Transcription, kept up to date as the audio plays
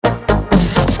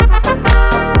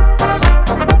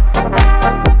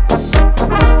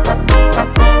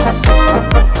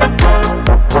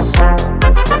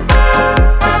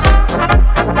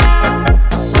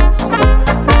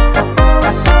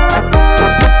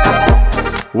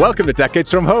Welcome to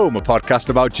Decades from Home, a podcast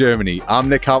about Germany. I'm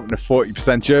Nick Houghton of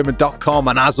 40%German.com,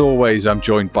 and as always, I'm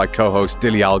joined by co-host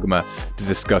Dilly Algemer to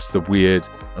discuss the weird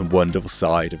and wonderful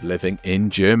side of living in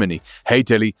Germany. Hey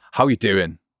Dilly, how are you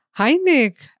doing? Hi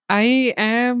Nick, I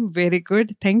am very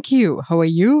good, thank you. How are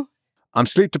you? I'm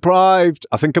sleep deprived.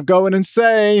 I think I'm going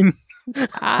insane.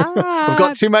 I've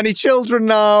got too many children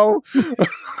now.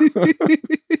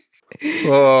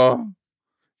 Oh,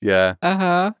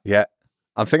 yeah. Yeah.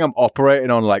 I think I'm operating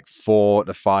on like 4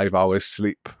 to 5 hours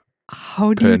sleep.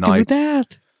 How do you night. do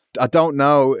that? I don't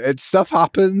know. Stuff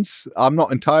happens. I'm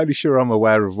not entirely sure I'm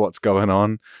aware of what's going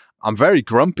on. I'm very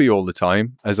grumpy all the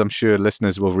time, as I'm sure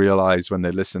listeners will realize when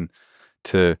they listen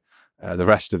to the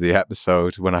rest of the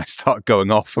episode, when I start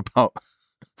going off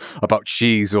about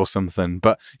cheese or something.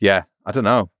 But yeah, I don't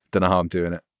know. Don't know how I'm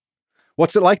doing it.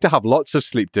 What's it like to have lots of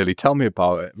sleep, Dilly? Tell me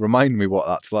about it. Remind me what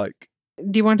that's like.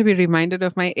 Do you want to be reminded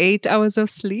of my 8 hours of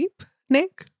sleep,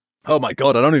 Nick? Oh my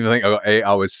God, I don't even think I got 8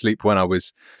 hours sleep when I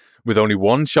was with only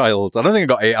one child. I don't think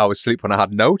I got 8 hours sleep when I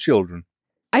had no children.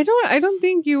 I don't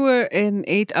think you were an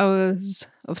 8 hours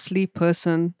of sleep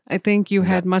person. I think you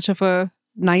had much of a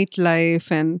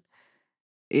nightlife and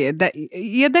you're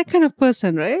that kind of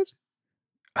person, right?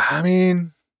 I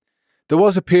mean, there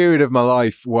was a period of my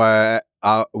life where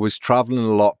I was traveling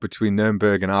a lot between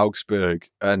Nuremberg and Augsburg,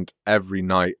 and every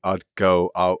night I'd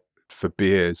go out for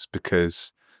beers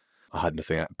because I had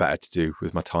nothing better to do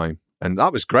with my time. And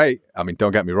that was great. I mean,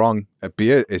 don't get me wrong, a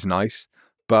beer is nice,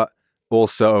 but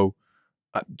also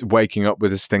waking up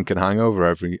with a stinking hangover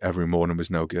every morning was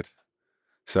no good.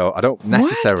 So I don't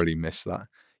necessarily miss that.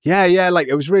 Yeah, like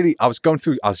it was really, I was going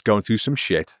through some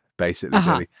shit, basically,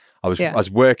 really. I was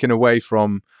working away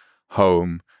from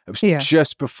home. It was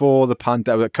just before the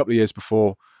pandemic, a couple of years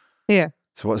before. Yeah.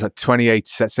 So what was that?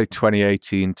 Let's say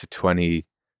 2018 to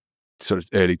sort of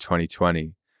early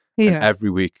 2020. Yeah. And every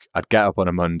week I'd get up on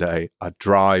a Monday, I'd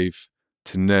drive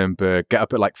to Nuremberg, get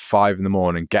up at like 5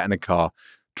 a.m, get in a car,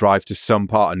 drive to some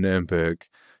part of Nuremberg,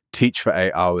 teach for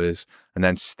 8 hours, and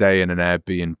then stay in an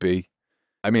Airbnb.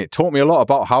 I mean, it taught me a lot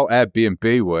about how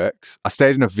Airbnb works. I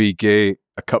stayed in a VG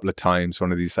a couple of times,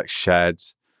 one of these like shared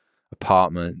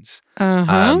apartments.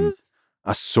 I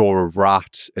saw a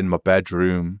rat in my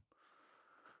bedroom.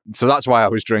 So that's why I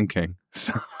was drinking.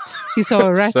 You saw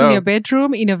a rat in your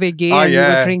bedroom in a VG and you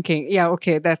were drinking. Yeah,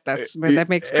 okay, that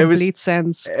makes complete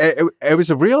sense. It was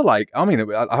a real, like, I mean,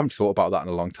 I haven't thought about that in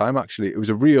a long time, actually. It was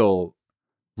a real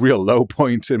low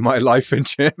point in my life in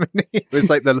Germany. It was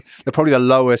like probably the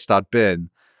lowest I'd been,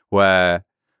 where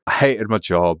I hated my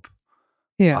job.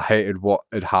 Yeah. I hated what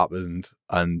had happened.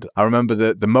 And I remember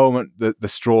the moment that the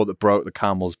straw that broke the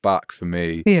camel's back for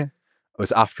me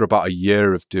was after about a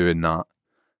year of doing that.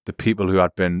 The people who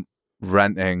had been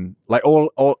renting, like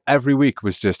all every week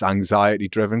was just anxiety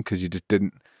driven, because you just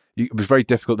didn't, it was very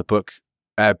difficult to book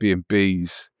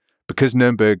Airbnbs because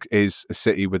Nuremberg is a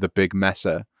city with a big messe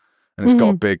and it's got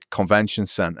a big convention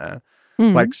center.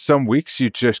 Like some weeks you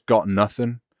just got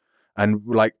nothing. And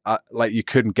like you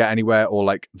couldn't get anywhere, or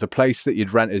like the place that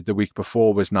you'd rented the week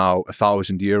before was now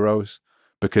 €1,000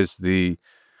 because the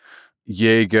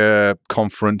Jaeger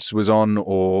conference was on,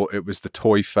 or it was the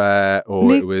toy fair, or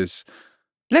Nick, it was.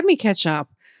 Let me catch up.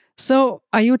 So,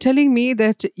 are you telling me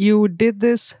that you did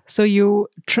this? So you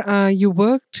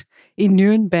worked in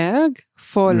Nuremberg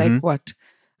for like what,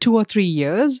 2 or 3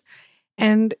 years,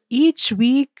 and each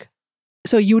week,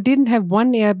 so you didn't have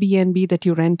one Airbnb that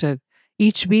you rented.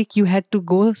 Each week you had to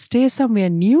go stay somewhere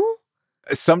new?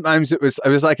 Sometimes it was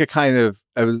like a kind of,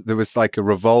 there was like a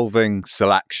revolving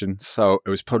selection. So it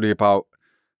was probably about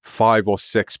 5 or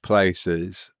 6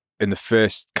 places in the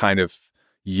first kind of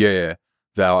year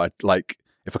that I'd, like,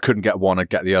 if I couldn't get one, I'd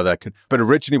get the other. But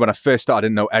originally when I first started, I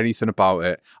didn't know anything about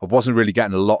it. I wasn't really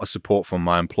getting a lot of support from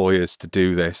my employers to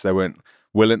do this. They weren't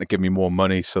willing to give me more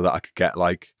money so that I could get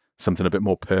like something a bit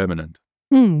more permanent.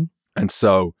 And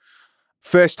so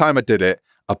first time I did it,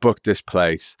 I booked this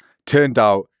place. Turned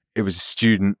out it was a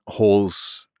student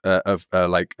halls of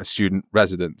like a student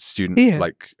residence,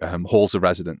 like halls of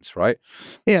residence, right?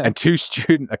 Yeah. And two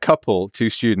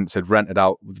students had rented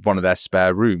out one of their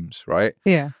spare rooms, right?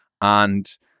 Yeah. And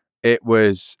it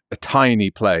was a tiny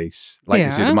place, like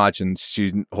as you'd imagine,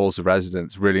 student halls of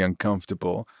residence, really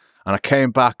uncomfortable. And I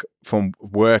came back from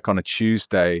work on a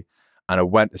Tuesday and I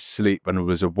went to sleep and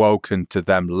was awoken to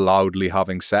them loudly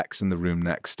having sex in the room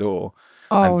next door.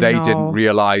 Oh, and they didn't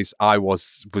realize I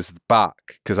was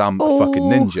back because I'm a fucking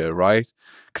ninja, right?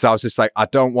 Because I was just like, I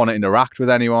don't want to interact with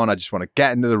anyone. I just want to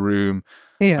get into the room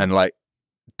and like,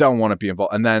 don't want to be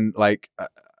involved. And then like,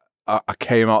 I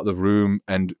came out of the room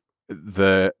and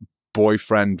the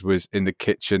boyfriend was in the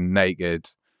kitchen naked.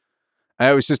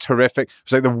 And it was just horrific.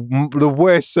 It was like the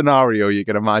worst scenario you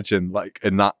can imagine, like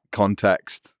in that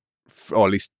context. Or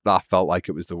at least that felt like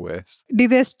it was the worst. Did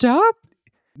they stop?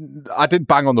 I didn't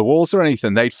bang on the walls or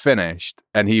anything. They'd finished,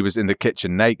 and he was in the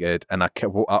kitchen naked, and I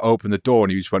opened the door,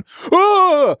 and he just went,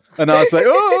 "Oh!" And I was like,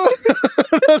 "Oh!"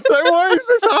 I was like, "Why is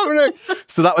this happening?"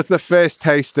 So that was the first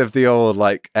taste of the old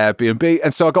like Airbnb,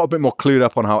 and so I got a bit more clued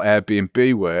up on how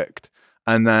Airbnb worked,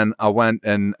 and then I went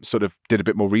and sort of did a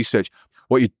bit more research.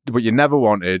 What you never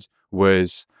wanted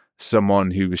was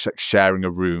someone who was like sharing a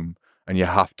room, and you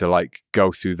have to like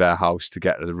go through their house to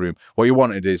get to the room. What you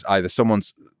wanted is either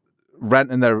someone's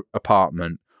renting their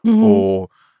apartment, or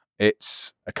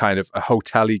it's a kind of a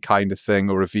hotel-y kind of thing,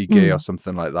 or a VG or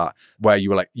something like that, where you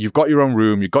were like, you've got your own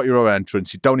room, you've got your own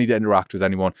entrance, you don't need to interact with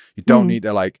anyone, you don't need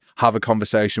to like have a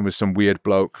conversation with some weird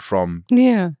bloke from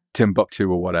Timbuktu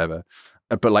or whatever.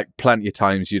 But like plenty of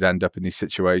times you'd end up in these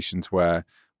situations where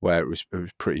it was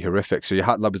pretty horrific. So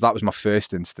that was my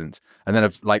first instance. And then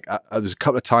there was a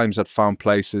couple of times I'd found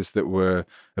places that were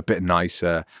a bit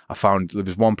nicer. There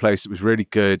was one place that was really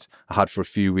good I had for a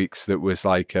few weeks that was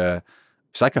like a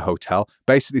hotel.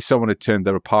 Basically, someone had turned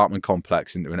their apartment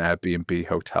complex into an Airbnb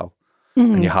hotel.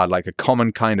 And you had like a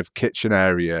common kind of kitchen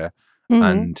area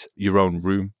and your own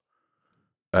room.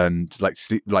 And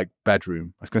like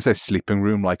bedroom. I was gonna say sleeping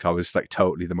room, like I was like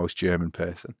totally the most German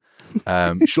person.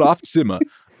 Schlafzimmer.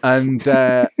 And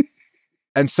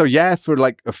so for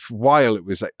like a while it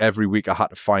was like every week I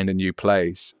had to find a new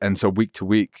place, and so week to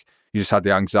week you just had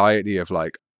the anxiety of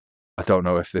like, I don't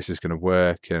know if this is going to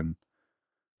work, and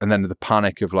then the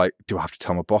panic of like, do I have to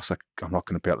tell my boss like I'm not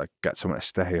going to be able to like, get somewhere to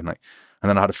stay, and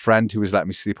then I had a friend who was letting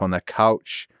me sleep on their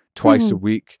couch twice a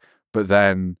week, but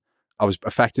then I was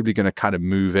effectively going to kind of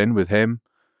move in with him,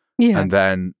 and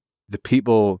then the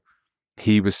people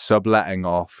he was subletting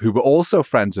off, who were also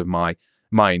friends of mine,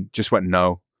 just went,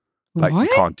 no, like, what? You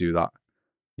can't do that.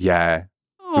 Yeah.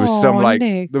 There was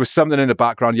there was something in the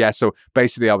background. Yeah. So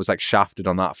basically I was like shafted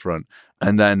on that front.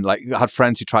 And then like I had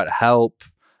friends who tried to help,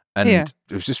 and it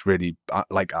was just really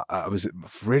like, I was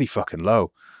really fucking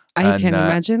low. I can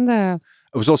imagine that.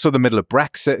 It was also the middle of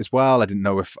Brexit as well. I didn't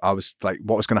know if I was like,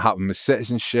 what was going to happen with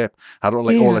citizenship. I had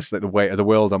all this, like the weight of the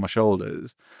world on my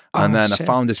shoulders. And then I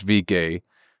found this VG,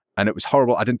 and it was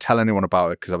horrible. I didn't tell anyone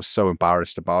about it because I was so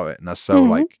embarrassed about it. And I was so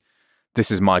like,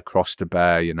 this is my cross to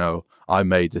bear, you know. I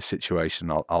made this situation.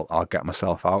 I'll get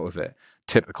myself out of it.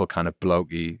 Typical kind of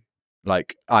blokey.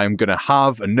 Like, I'm going to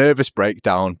have a nervous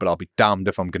breakdown, but I'll be damned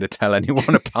if I'm going to tell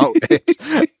anyone about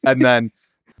it. And then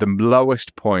the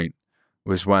lowest point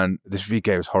was when this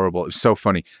VG was horrible. It was so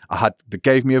funny. They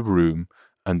gave me a room,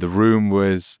 and the room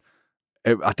was,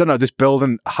 I don't know, this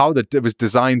building, it was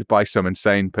designed by some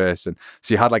insane person.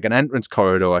 So you had like an entrance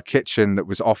corridor, a kitchen that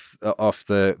was off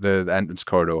the entrance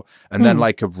corridor, and then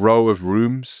like a row of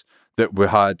rooms that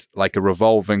had like a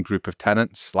revolving group of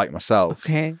tenants like myself.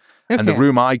 Okay. And the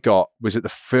room I got was at the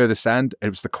furthest end. It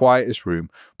was the quietest room,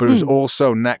 but it was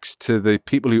also next to the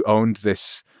people who owned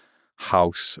this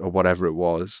house or whatever it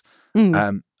was.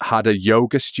 Had a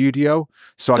yoga studio.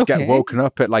 So I'd get woken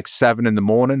up at like 7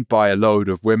 a.m. by a load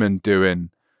of women doing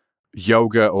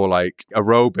yoga or like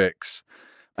aerobics.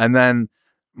 And then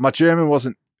my German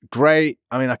wasn't great.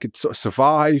 I mean, I could sort of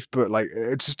survive, but like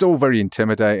it's just all very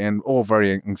intimidating, all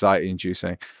very anxiety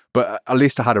inducing. But at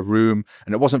least I had a room,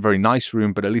 and it wasn't a very nice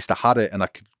room, but at least I had it, and I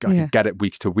could get it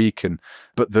week to week.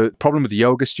 But the problem with the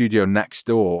yoga studio next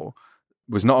door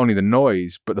was not only the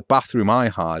noise, but the bathroom I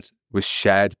had was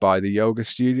shared by the yoga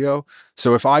studio.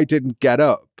 So if I didn't get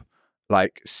up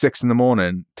like 6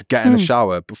 a.m. to get in the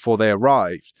shower before they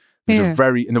arrived, there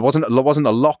wasn't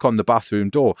a lock on the bathroom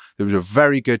door. There was a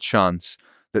very good chance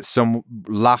that some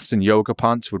lass in yoga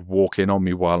pants would walk in on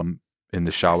me while I'm in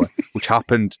the shower, which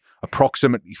happened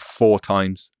approximately 4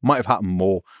 times. Might have happened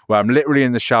more, where I'm literally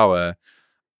in the shower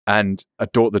and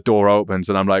the door opens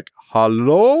and I'm like,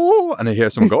 hello? And I hear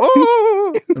someone go,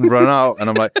 oh, and run out. And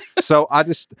I'm like, so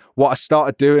what I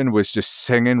started doing was just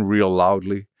singing real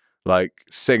loudly, like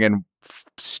singing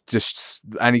just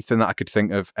anything that I could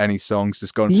think of, any songs,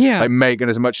 just going, like making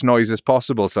as much noise as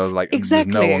possible. So like, there's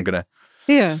no one gonna.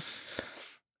 Yeah.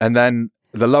 And then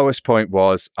the lowest point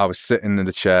was I was sitting in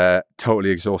the chair,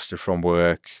 totally exhausted from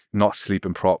work, not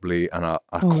sleeping properly, and I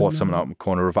caught something out of my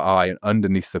corner of the eye, and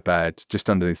just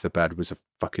underneath the bed was a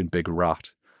fucking big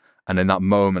rat. And in that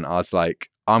moment, I was like,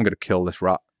 I'm going to kill this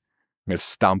rat. I'm going to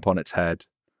stamp on its head.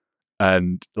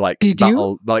 And like,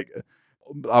 like,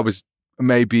 I was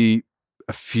maybe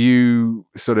a few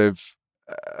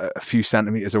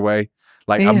centimeters away.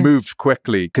 Like I moved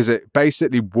quickly because it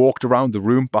basically walked around the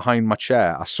room behind my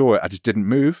chair. I saw it. I just didn't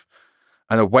move.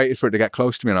 And I waited for it to get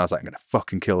close to me, and I was like, I'm going to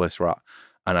fucking kill this rat.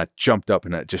 And I jumped up,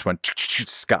 and it just went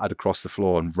scattered across the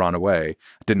floor and ran away.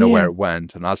 I didn't know where it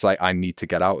went. And I was like, I need to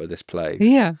get out of this place.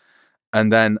 Yeah.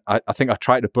 And then I think I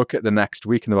tried to book it the next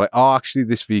week, and they were like, oh, actually,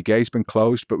 this Vigé's been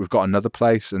closed, but we've got another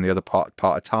place in the other part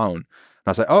of town. And I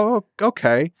was like, oh,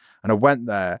 okay. And I went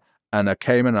there, and I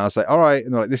came in, and I was like, all right.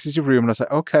 And they're like, this is your room. And I was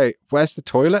like, okay, where's the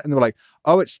toilet? And they were like,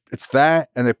 oh, it's there.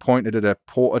 And they pointed at a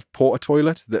porta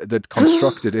toilet that they'd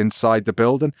constructed inside the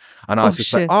building. And I was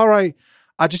just like, all right,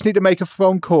 I just need to make a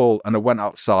phone call. And I went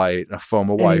outside and I phoned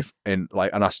my wife and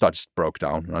I just broke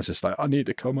down. And I was just like, I need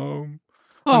to come home.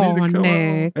 Oh,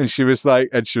 Nick. And she was just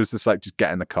like, just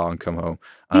get in the car and come home.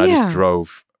 And I just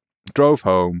drove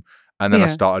home. And then I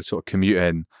started sort of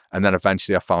commuting. And then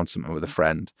eventually I found something with a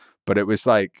friend. But it was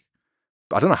like,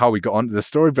 I don't know how we got onto the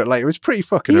story, but like, it was pretty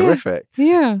fucking horrific.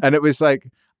 Yeah. And it was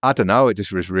like, I don't know, it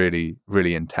just was really,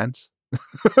 really intense.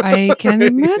 I can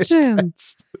imagine.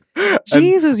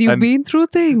 Jesus, you've been through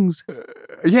things.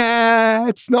 Yeah,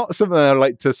 it's not something I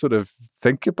like to sort of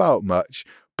think about much.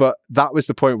 But that was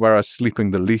the point where I was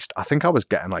sleeping the least. I think I was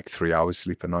getting like 3 hours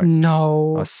sleep a night.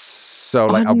 No. I was so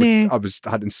like, I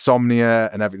had insomnia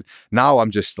and everything. Now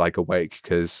I'm just like awake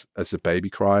because there's a baby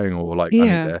crying or like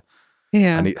I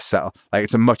need to settle. Like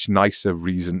it's a much nicer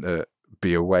reason to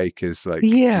be awake is like,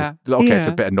 it's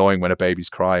a bit annoying when a baby's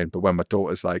crying, but when my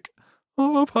daughter's like,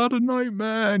 oh, I've had a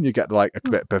nightmare, and you get like a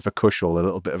bit of a cushle, a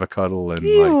little bit of a cuddle, and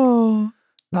like,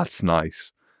 that's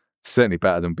nice. Certainly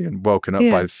better than being woken up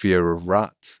by the fear of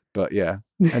rats. But yeah,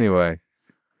 anyway.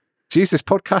 Geez, this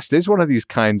podcast is one of these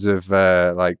kinds of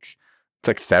like, it's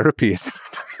like therapy.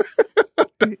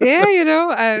 Yeah, you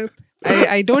know,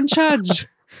 I don't charge.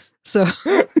 So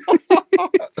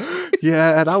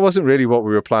yeah, that wasn't really what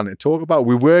we were planning to talk about.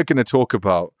 We were going to talk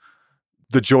about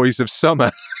the joys of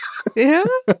summer. Yeah.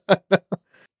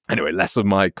 Anyway, less of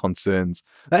my concerns.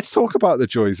 Let's talk about the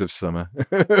joys of summer.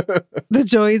 The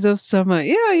joys of summer.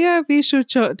 Yeah, we should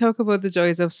talk about the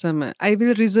joys of summer. I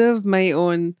will reserve my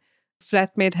own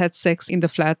flatmate had sex in the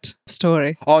flat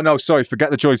story. Oh, no, sorry.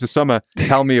 Forget the joys of summer.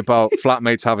 Tell me about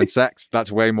flatmates having sex.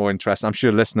 That's way more interesting. I'm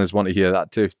sure listeners want to hear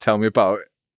that too. Tell me about it.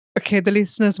 Okay, the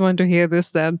listeners want to hear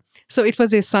this then. So it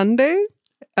was a Sunday.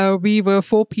 We were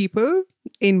 4 people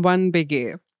in one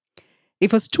Vigé.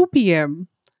 It was 2 p.m.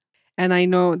 And I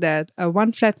know that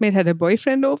one flatmate had a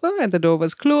boyfriend over and the door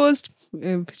was closed,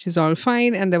 which is all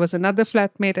fine. And there was another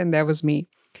flatmate and there was me.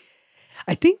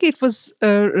 I think it was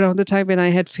around the time when I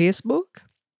had Facebook.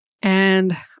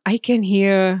 And I can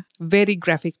hear very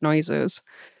graphic noises.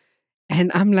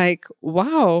 And I'm like,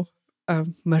 wow,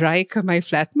 Marika, my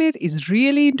flatmate, is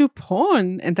really into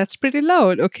porn. And that's pretty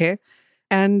loud. Okay.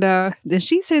 And then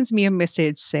she sends me a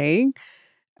message saying,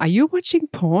 are you watching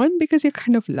porn? Because you're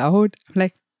kind of loud. I'm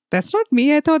like, that's not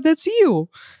me. I thought that's you.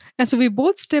 And so we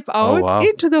both step out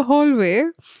into the hallway,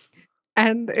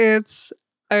 and it's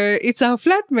our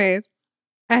flatmate,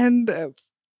 and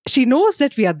she knows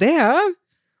that we are there,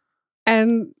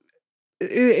 and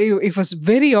it was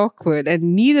very awkward,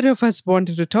 and neither of us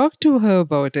wanted to talk to her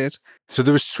about it. So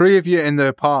there was 3 of you in the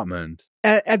apartment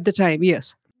at the time.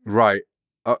 Yes, right.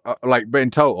 But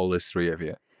in total, there's 3 of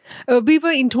you. We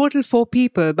were in total 4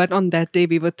 people, but on that day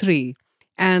we were 3.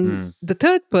 And the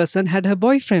third person had her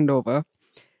boyfriend over.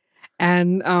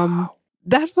 And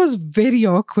that was very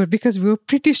awkward because we were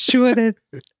pretty sure that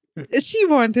she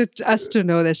wanted us to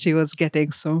know that she was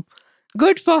getting so.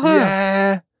 Good for her.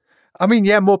 Yeah. I mean,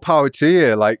 yeah, more power to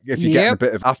you. Like, if you're getting a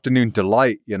bit of afternoon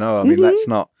delight, you know, I mean, let's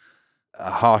not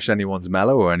harsh anyone's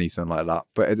mellow or anything like that.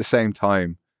 But at the same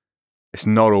time, it's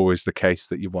not always the case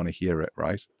that you want to hear it,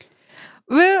 right?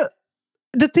 Well,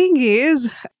 the thing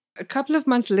is, a couple of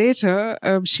months later,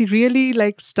 she really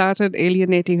started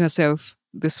alienating herself,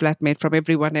 this flatmate, from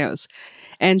everyone else.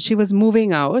 And she was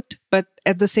moving out. But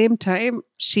at the same time,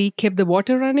 she kept the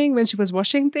water running when she was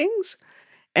washing things.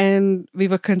 And we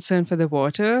were concerned for the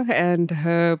water. And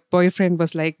her boyfriend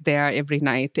was there every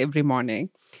night, every morning.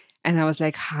 And I was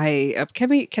like, hi,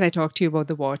 can I talk to you about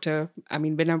the water? I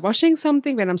mean, when I'm washing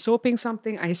something, when I'm soaping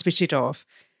something, I switch it off.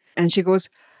 And she goes,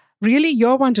 really,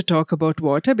 you want to talk about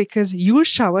water because you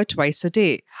shower twice a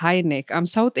day. Hi, Nick. I'm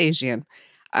South Asian.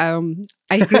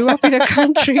 I grew up in a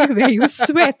country where you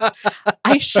sweat.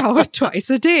 I shower twice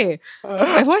a day.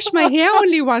 I wash my hair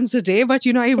only once a day, but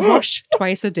I wash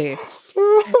twice a day.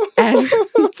 And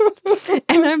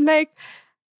I'm like,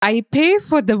 I pay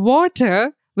for the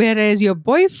water, whereas your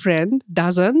boyfriend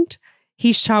doesn't.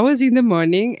 He showers in the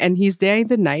morning and he's there in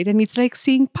the night, and it's like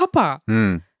seeing Papa,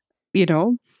 you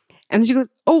know? And she goes,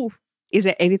 oh, is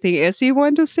there anything else you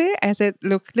want to say? I said,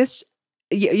 look,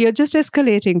 you're just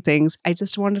escalating things. I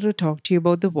just wanted to talk to you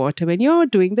about the water when you're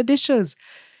doing the dishes.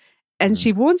 And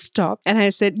she won't stop. And I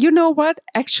said, you know what?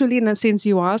 Actually, since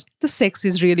you asked, the sex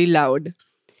is really loud.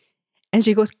 And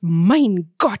she goes, mein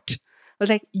Gott. I was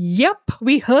like, yep,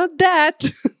 we heard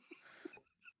that.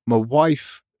 My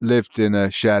wife lived in a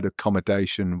shared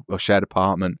accommodation or shared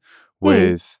apartment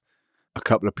with a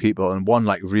couple of people, and one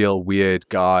like real weird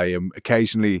guy. And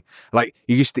occasionally, like,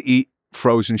 he used to eat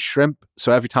frozen shrimp.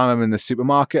 So every time I'm in the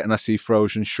supermarket and I see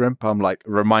frozen shrimp, I'm like,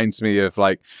 reminds me of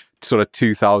like sort of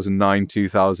 2009,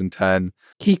 2010.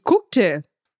 He cooked it.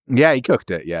 Yeah, he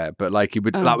cooked it. Yeah, but like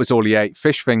that was all he ate: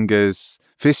 fish fingers,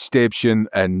 fish stäbchen,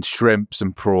 and shrimps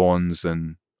and prawns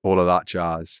and all of that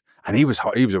jazz. And he was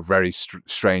a very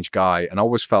strange guy, and I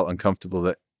always felt uncomfortable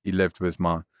that he lived with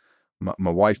my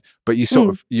wife. But you sort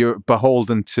of, you're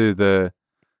beholden to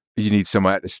you need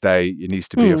somewhere to stay. It needs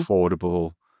to be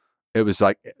affordable. It was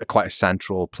like quite a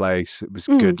central place. It was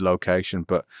a good location,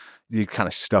 but you kind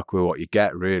of stuck with what you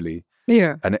get, really.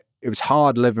 Yeah. And it was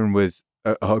hard living with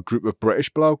a group of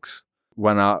British blokes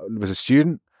when I was a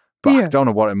student. But I don't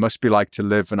know what it must be like to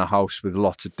live in a house with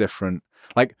lots of different,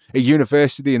 like at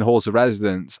university in halls of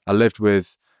residence, I lived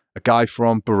with a guy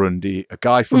from Burundi, a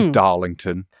guy from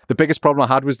Darlington. The biggest problem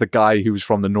I had was the guy who was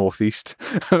from the Northeast.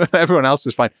 Everyone else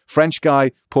was fine. French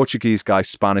guy, Portuguese guy,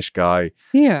 Spanish guy,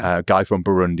 guy from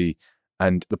Burundi.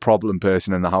 And the problem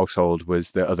person in the household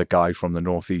was the other guy from the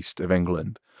Northeast of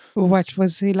England. What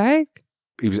was he like?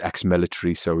 He was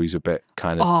ex-military, so he's a bit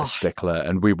kind of a stickler,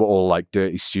 and we were all like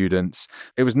dirty students.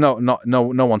 It was no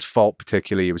one's fault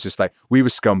particularly. It was just like we were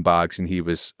scumbags, and he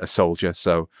was a soldier,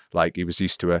 so like he was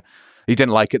used to it. He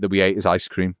didn't like it that we ate his ice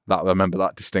cream. That I remember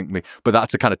that distinctly. But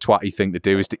that's a kind of twatty thing to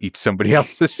do, is to eat somebody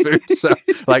else's food. So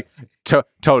like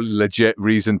totally legit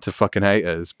reason to fucking hate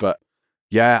us. But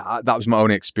yeah, that was my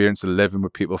only experience of living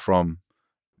with people from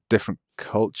different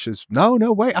cultures. No,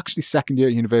 wait. Actually, second year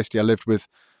at university, I lived with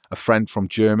a friend from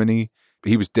Germany.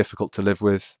 He was difficult to live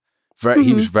with.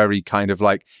 He was very kind of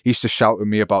like, he used to shout at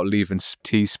me about leaving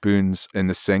teaspoons in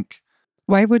the sink.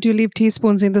 Why would you leave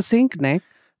teaspoons in the sink, Nick?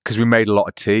 Because we made a lot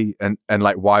of tea, and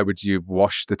like, why would you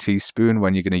wash the teaspoon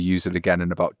when you're going to use it again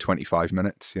in about 25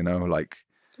 minutes, you know, like.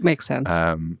 Makes sense.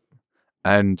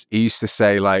 And he used to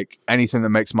say, like, anything that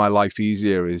makes my life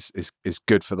easier is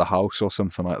good for the house or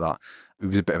something like that. He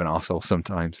was a bit of an asshole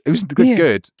sometimes. It was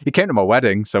good. He came to my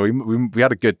wedding, so we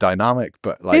had a good dynamic,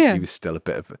 but like he was still a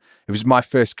bit of it was my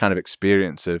first kind of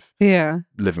experience of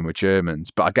living with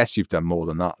Germans. But I guess you've done more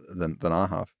than that than I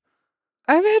have.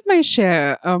 I've had my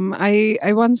share.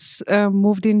 I once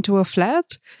moved into a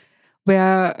flat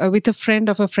where with a friend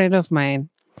of mine,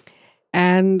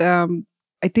 and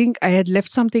I think I had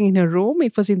left something in her room.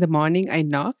 It was in the morning. I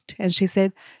knocked, and she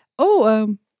said,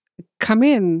 "Oh, come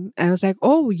in." And I was like,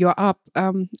 "Oh, you're up.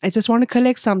 I just want to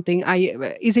collect something.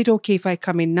 Is it okay if I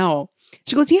come in now?"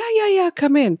 She goes, yeah,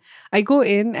 come in. I go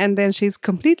in, and then she's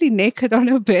completely naked on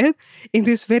her bed in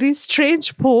this very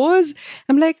strange pose.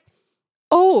 I'm like,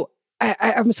 "Oh,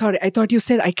 I'm sorry. I thought you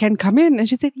said I can come in." And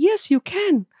she said, "Yes, you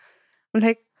can." I'm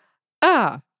like,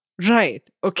 right.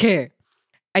 Okay.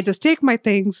 I just take my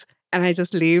things and I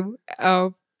just leave.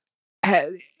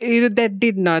 That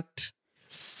did not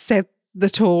set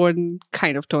the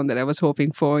kind of tone that I was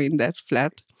hoping for in that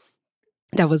flat.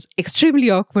 That was extremely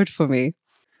awkward for me.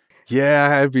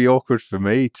 Yeah, it'd be awkward for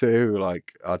me too.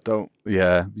 Like,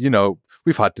 you know,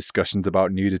 we've had discussions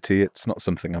about nudity. It's not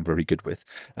something I'm very good with.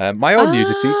 My own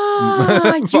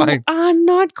nudity. Fine. You are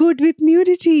not good with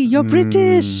nudity. You're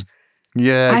British.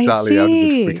 Yeah, exactly. I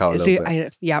would freak out a little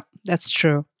bit. Yeah, that's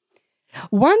true.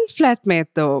 One flatmate,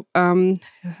 though,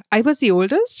 I was the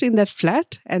oldest in that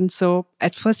flat. And so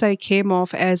at first I came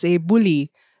off as a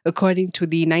bully, according to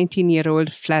the 19-year-old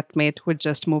flatmate who had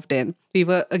just moved in. We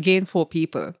were, again, 4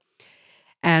 people.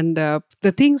 And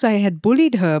the things I had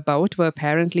bullied her about were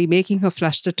apparently making her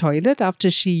flush the toilet after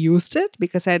she used it,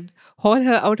 because I'd haul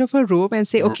her out of her room and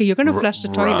say, "Okay, you're going to flush the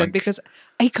toilet because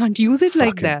I can't use it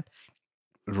like that."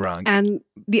 Rank. And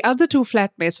the other 2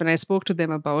 flatmates, when I spoke to them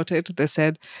about it, they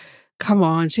said, "Come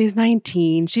on, she's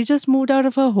 19. She just moved out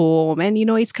of her home. And, you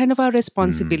know, it's kind of our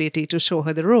responsibility to show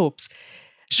her the ropes.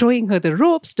 Showing her the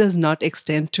ropes does not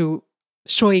extend to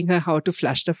showing her how to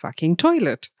flush the fucking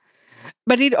toilet."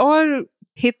 But it all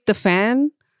hit the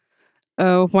fan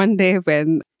one day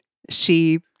when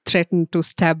she threatened to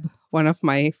stab one of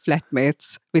my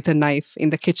flatmates with a knife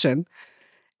in the kitchen.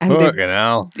 And fucking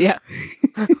hell. Yeah.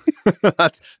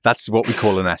 that's what we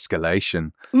call an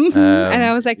escalation. And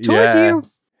I was like, told you.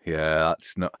 Yeah,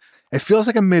 that's not... It feels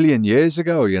like a million years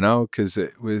ago, you know, because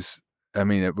it was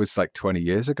like 20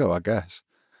 years ago, I guess.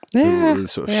 Yeah. We were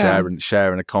sort of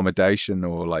sharing accommodation,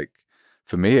 or like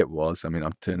For me, it was. I mean,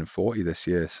 I'm turning 40 this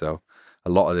year, so a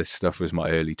lot of this stuff was my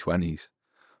early 20s.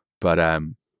 But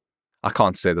I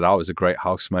can't say that I was a great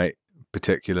housemate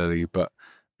particularly, but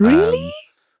really?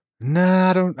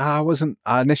 No, I wasn't.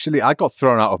 Initially, I got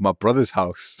thrown out of my brother's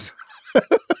house.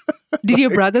 Did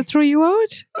your brother throw you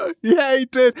out? Yeah, he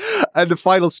did. And the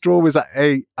final straw was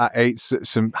I ate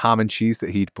some ham and cheese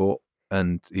that he'd bought,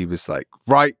 and he was like,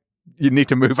 "Right, you need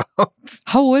to move out."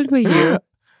 How old were you?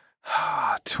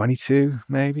 22,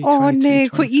 maybe. Oh, 22,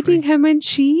 Nick, 23. for eating ham and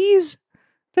cheese?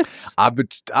 I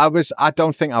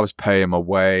don't think I was paying my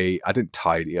way. I didn't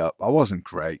tidy up. I wasn't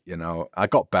great, you know. I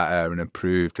got better and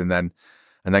improved, and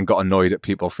then got annoyed at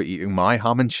people for eating my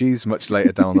ham and cheese much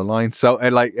later down the line. So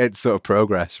it's sort of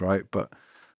progress, right? But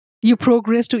you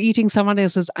progressed to eating someone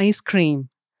else's ice cream.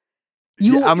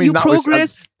 You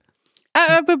progressed.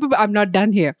 I'm not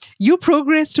done here. You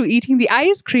progressed to eating the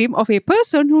ice cream of a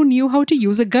person who knew how to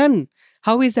use a gun.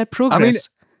 How is that progress?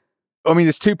 I mean,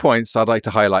 there's 2 points I'd like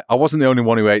to highlight. I wasn't the only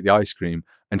one who ate the ice cream.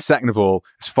 And second of all,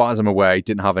 as far as I'm aware, he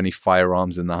didn't have any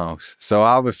firearms in the house. So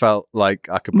I would felt like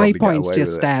I could probably get away with it. My point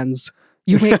just stands.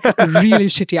 You make really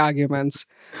shitty arguments.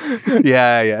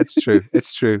 Yeah, it's true.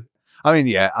 It's true. I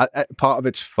mean, part of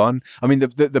it's fun. I mean,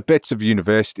 the bits of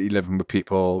university, living with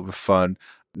people, were fun.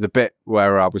 The bit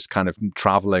where I was kind of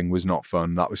traveling was not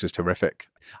fun. That was just horrific.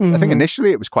 Mm-hmm. I think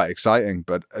initially it was quite exciting,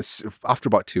 but after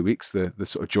about 2 weeks, the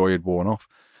sort of joy had worn off.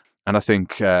 And I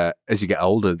think as you get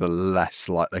older, the less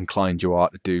inclined you are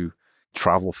to do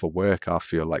travel for work. I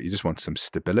feel like you just want some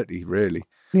stability, really.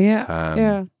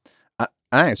 Yeah.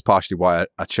 I think it's partially why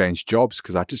I changed jobs,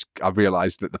 because I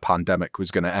realized that the pandemic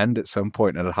was going to end at some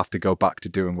point and I'd have to go back to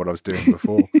doing what I was doing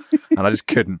before. And I just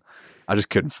couldn't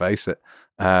face it.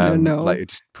 No. Like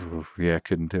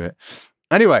couldn't do it.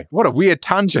 Anyway, what a weird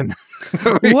tangent.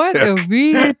 A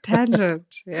weird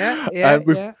tangent. Yeah.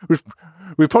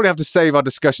 We probably have to save our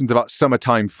discussions about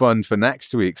summertime fun for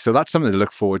next week. So that's something to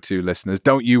look forward to, listeners.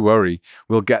 Don't you worry.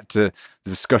 We'll get to the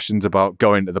discussions about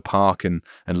going to the park and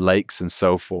lakes and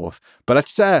so forth. But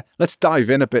let's dive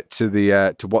in a bit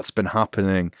to what's been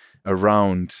happening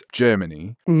around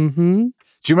Germany. Mm-hmm.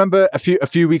 Do you remember a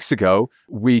few weeks ago,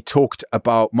 we talked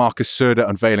about Markus Söder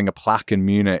unveiling a plaque in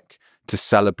Munich to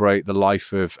celebrate the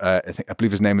life of, I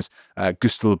believe his name is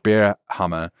Gustl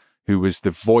Beerhammer, who was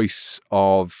the voice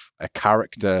of a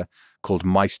character called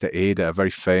Meister Eder, a very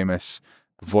famous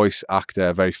voice actor,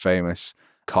 a very famous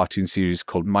cartoon series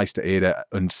called Meister Eder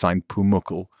und sein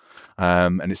Pumuckl.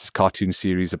 And it's this cartoon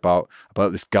series about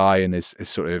this guy and his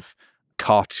sort of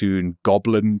cartoon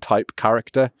goblin type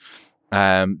character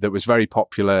that was very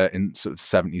popular in sort of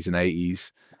 70s and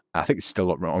 80s. I think it's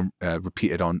still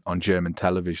repeated on German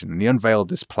television. And he unveiled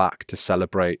this plaque to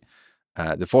celebrate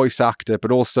the voice actor,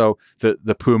 but also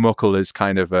the Pumuckl is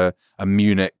kind of a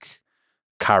Munich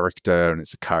character, and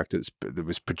it's a character that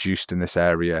was produced in this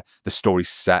area. The story's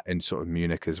set in sort of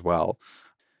Munich as well.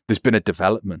 There's been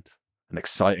an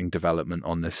exciting development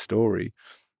on this story,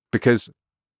 because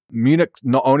Munich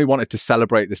not only wanted to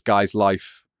celebrate this guy's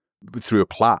life through a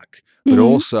plaque, but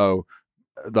also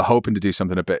they're hoping to do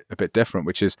something a bit different,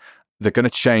 which is they're going to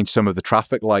change some of the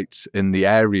traffic lights in the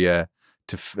area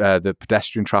to the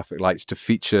pedestrian traffic lights to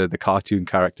feature the cartoon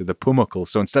character, the Pumuckl.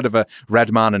 So instead of a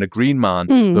red man and a green man,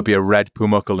 there'll be a red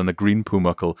Pumuckl and a green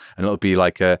Pumuckl, and it'll be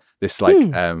like this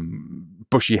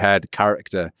bushy haired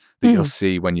character that you'll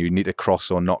see when you need to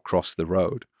cross or not cross the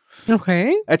road.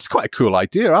 Okay. It's quite a cool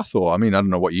idea, I thought. I mean, I don't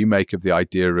know what you make of the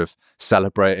idea of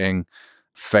celebrating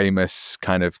famous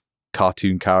kind of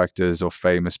cartoon characters or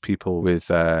famous people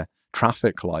with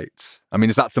traffic lights. I mean,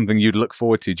 is that something you'd look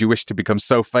forward to? Do you wish to become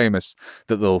so famous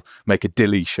that they'll make a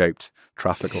dilly-shaped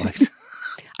traffic light?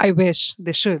 I wish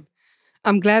they should.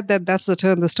 I'm glad that that's the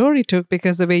turn the story took,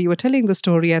 because the way you were telling the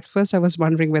story, at first I was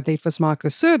wondering whether it was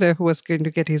Markus Söder who was going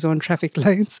to get his own traffic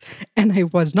lights, and I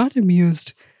was not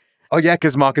amused. Oh yeah,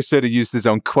 because Markus Söder used his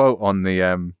own quote on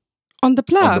the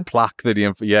plaque. On the plaque that he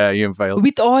unveiled.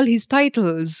 With all his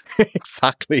titles.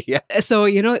 Exactly, yeah. So,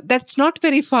 that's not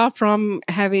very far from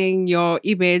having your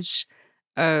image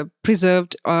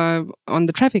preserved on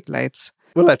the traffic lights.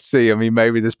 Well, let's see. I mean,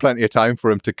 maybe there's plenty of time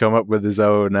for him to come up with his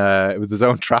own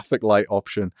traffic light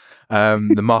option,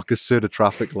 the Markus Söder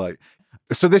traffic light.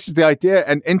 So this is the idea,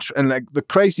 and like the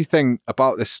crazy thing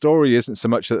about this story isn't so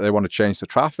much that they want to change the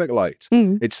traffic lights.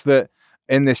 It's that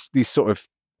in these sort of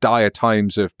dire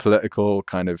times of political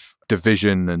kind of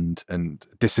division and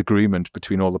disagreement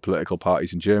between all the political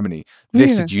parties in Germany,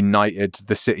 this had united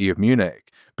the city of Munich,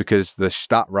 because the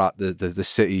Stadtrat, the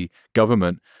city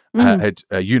government, had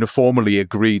uniformly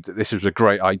agreed that this was a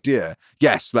great idea.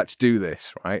 Yes, let's do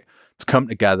this, right? Let's come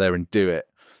together and do it.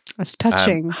 That's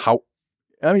touching.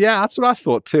 Yeah, that's what I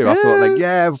thought too. I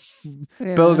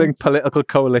thought building political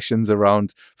coalitions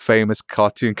around famous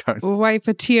cartoon characters. Wipe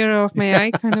a tear off my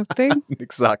eye kind of thing.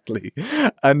 Exactly.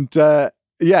 And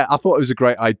I thought it was a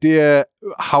great idea.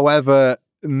 However,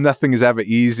 nothing is ever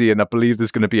easy. And I believe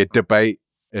there's going to be a debate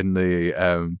in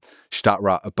the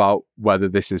Stadtrat about whether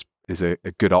this is a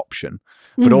good option.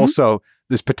 But also,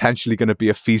 there's potentially going to be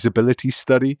a feasibility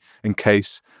study in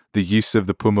case the use of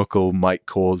the Pumuckl might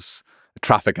cause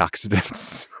traffic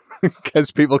accidents.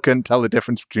 Because people couldn't tell the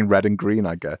difference between red and green,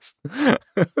 I guess.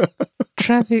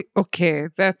 Traffic. Okay,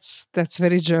 that's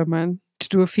very German to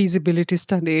do a feasibility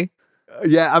study.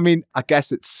 Yeah, I mean, I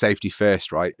guess it's safety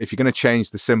first, right? If you're going to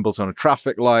change the symbols on a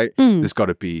traffic light, there's got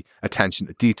to be attention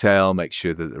to detail, make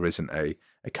sure that there isn't a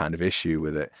kind of issue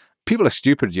with it. People are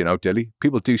stupid, Dilly.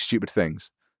 People do stupid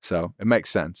things. So it makes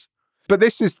sense. But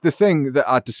this is the thing that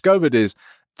I discovered is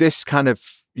this kind of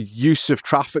use of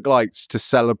traffic lights to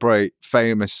celebrate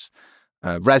famous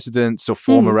residents or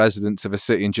former residents of a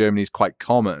city in Germany is quite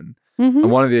common.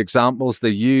 And one of the examples they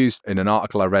used in an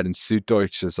article I read in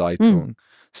Süddeutsche Zeitung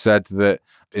said that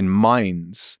in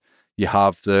Mainz, you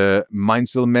have the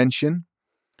Mainzelmännchen,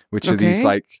 which are these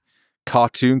like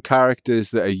cartoon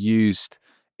characters that are used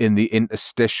in the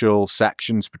interstitial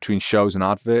sections between shows and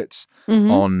adverts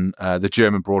on the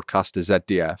German broadcaster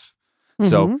ZDF.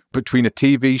 So between a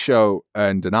TV show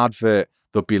and an advert,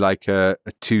 there'll be like a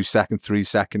 2-second,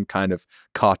 3-second kind of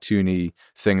cartoony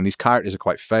thing. And these characters are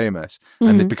quite famous.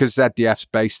 And because ZDF's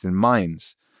based in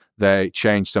Mainz, they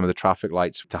changed some of the traffic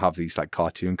lights to have these like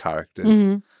cartoon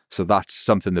characters. So that's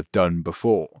something they've done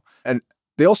before. And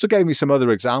they also gave me some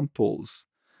other examples.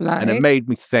 And it made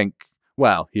me think,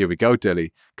 well, here we go,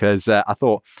 Dilly. Because I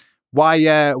thought,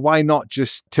 why not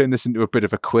just turn this into a bit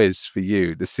of a quiz for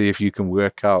you to see if you can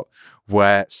work out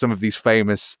where some of these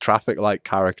famous traffic light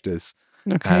characters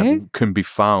can be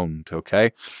found,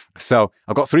 okay? So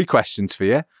I've got 3 questions for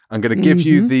you. I'm going to give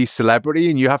you the celebrity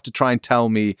and you have to try and tell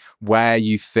me where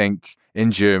you think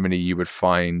in Germany you would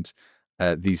find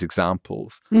these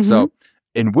examples. So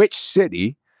in which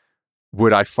city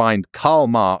would I find Karl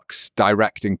Marx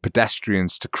directing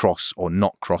pedestrians to cross or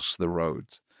not cross the road?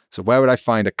 So where would I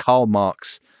find a Karl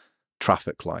Marx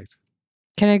traffic light?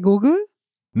 Can I Google?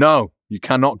 No, you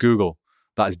cannot Google.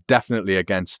 That is definitely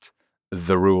against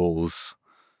the rules.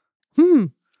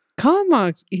 Karl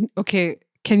Marx. Okay,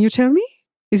 can you tell me?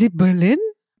 Is it Berlin?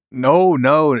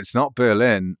 No, it's not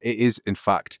Berlin. It is, in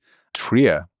fact,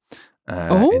 Trier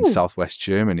in southwest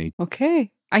Germany.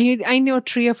 Okay. I know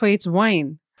Trier for its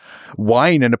wine.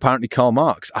 Wine and apparently Karl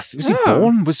Marx. Was he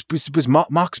born? Was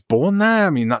Marx born there? I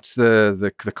mean, that's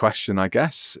the question, I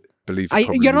guess.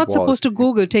 You're not supposed to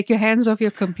Google. Take your hands off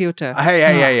your computer.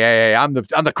 Hey! I'm the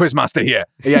quizmaster here.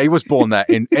 Yeah, he was born there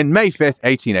in May 5th,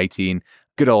 1818.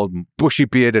 Good old bushy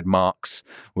bearded Marx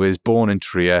was born in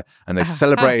Trier, and they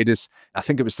celebrated his. I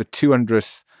think it was the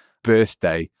 200th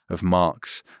birthday of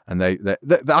Marx, and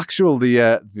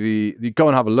you go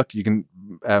and have a look. You can.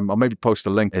 I'll maybe post a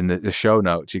link in the show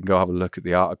notes. You can go have a look at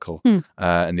the article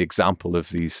and the example of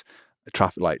these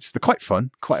traffic lights. They're quite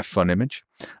fun. Quite a fun image.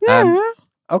 Yeah.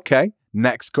 Okay,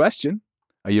 next question.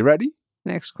 Are you ready?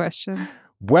 Next question.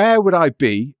 Where would I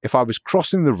be if I was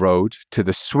crossing the road to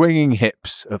the swinging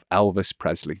hips of Elvis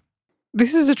Presley?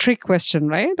 This is a trick question,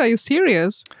 right? Are you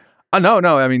serious? No.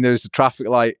 I mean, there's a traffic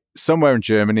light somewhere in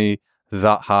Germany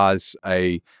that has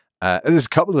there's a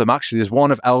couple of them, actually. There's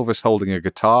one of Elvis holding a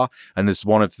guitar, and there's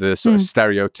one of the sort of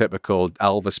stereotypical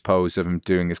Elvis pose of him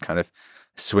doing his kind of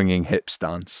swinging hips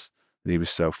dance that he was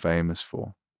so famous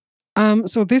for.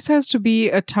 So this has to be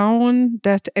a town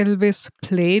that Elvis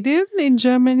played in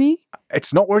Germany?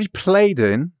 It's not where he played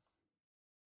in.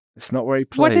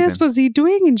 What else was he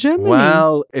doing in Germany?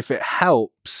 Well, if it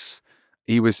helps,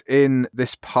 he was in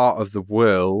this part of the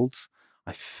world,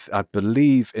 I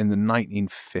believe, in the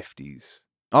 1950s.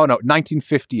 Oh, no,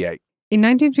 1958. In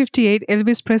 1958,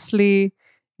 Elvis Presley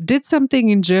did something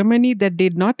in Germany that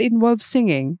did not involve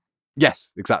singing.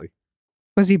 Yes, exactly.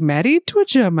 Was he married to a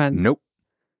German? Nope.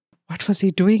 What was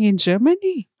he doing in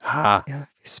Germany?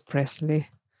 Elvis Presley.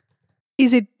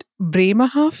 Is it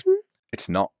Bremerhaven? It's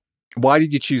not. Why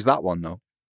did you choose that one, though?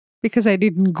 Because I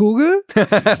didn't Google.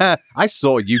 I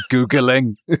saw you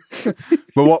Googling.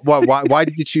 But why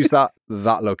did you choose that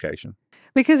location?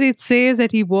 Because it says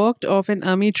that he walked off an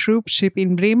army troop ship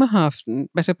in Bremerhaven,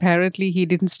 but apparently he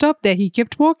didn't stop there. He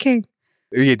kept walking.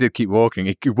 He did keep walking.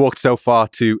 He walked so far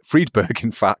to Friedberg,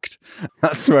 in fact.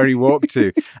 That's where he walked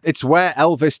to. It's where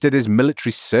Elvis did his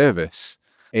military service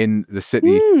in the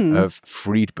city of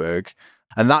Friedberg.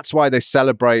 And that's why they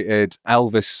celebrated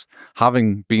Elvis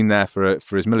having been there for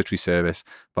his military service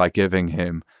by giving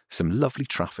him some lovely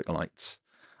traffic lights.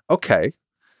 Okay.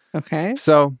 Okay.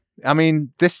 So, I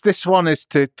mean, this one is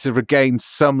to regain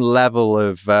some level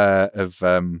of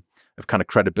kind of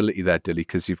credibility there, Dilly,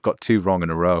 because you've got 2 wrong in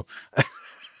a row.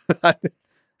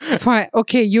 Fine.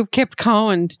 Okay, you've kept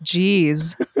count.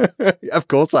 Jeez. Of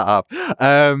course I have.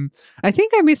 I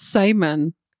think I missed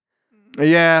Simon.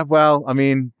 Yeah, well, I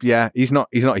mean, yeah, he's not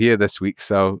here this week,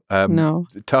 so No.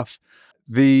 Tough.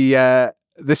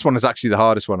 This one is actually the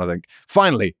hardest one, I think.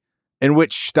 Finally, in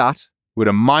which stat would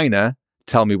a miner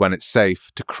tell me when it's safe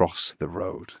to cross the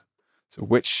road? So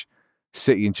which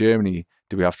city in Germany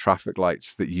do we have traffic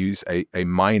lights that use a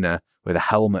miner with a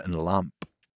helmet and a lamp?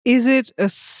 Is it a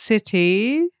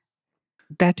city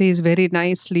that is very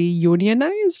nicely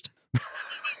unionized?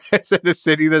 Is it a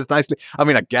city that's nicely... I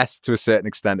mean, I guess to a certain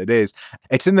extent it is.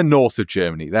 It's in the north of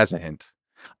Germany. There's a hint.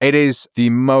 It is the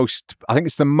most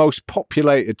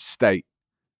populated state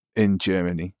in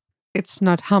Germany. It's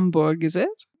not Hamburg, is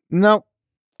it? No.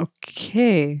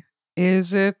 Okay.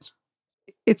 Is it?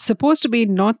 It's supposed to be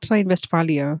North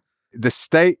Rhine-Westphalia. The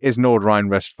state is North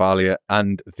Rhine-Westphalia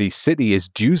and the city is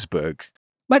Duisburg.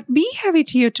 But we have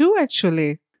it here too,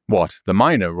 actually. What? The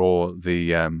miner or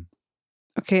the...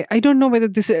 Okay, I don't know whether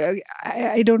this...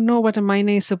 I don't know what a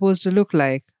miner is supposed to look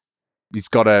like. He's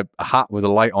got a hat with a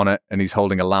light on it and he's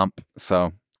holding a lamp,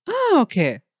 so... Oh,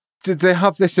 okay. Did they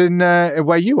have this in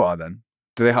where you are then?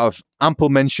 Do they have ample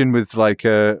mention with like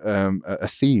a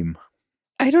theme?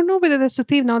 I don't know whether that's a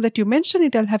theme. Now that you mention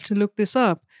it, I'll have to look this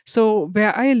up. So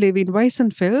where I live in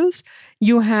Weissenfels,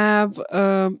 you have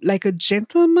like a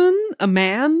gentleman, a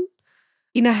man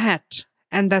in a hat,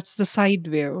 and that's the side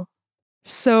view.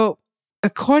 So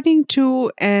according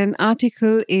to an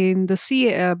article in by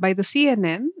the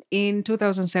CNN in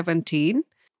 2017,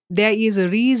 there is a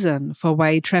reason for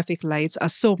why traffic lights are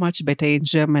so much better in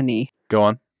Germany. Go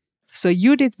on. So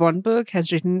Judith Wonberg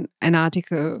has written an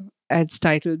article that's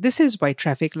titled, "This is why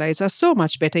traffic lights are so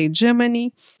much better in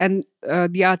Germany." And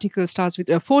the article starts with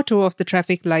a photo of the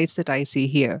traffic lights that I see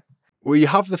here. Well, you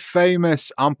have the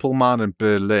famous Ampelmann in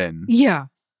Berlin. Yeah.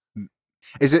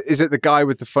 Is it the guy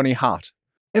with the funny hat?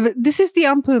 This is the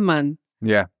Ampelmann.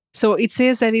 Yeah. So it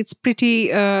says that it's pretty,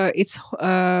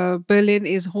 Berlin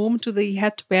is home to the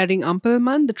hat-wearing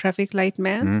Ampelmann, the traffic light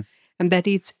man, and that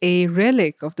it's a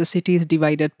relic of the city's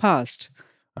divided past.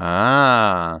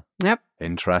 Ah. Yep.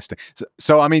 Interesting.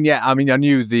 So I mean, I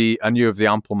knew of the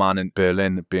Ampelmann in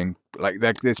Berlin being like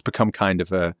it's become kind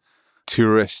of a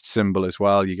tourist symbol as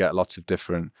well. You get lots of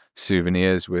different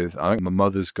souvenirs with. I think my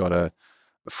mother's got a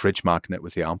fridge magnet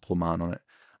with the Ampelmann on it.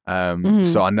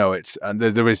 So I know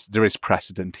there is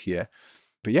precedent here,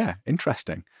 but yeah,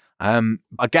 interesting.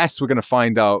 I guess we're going to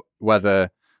find out whether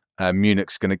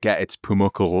Munich's going to get its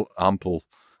Pumuckl Ampel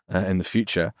in the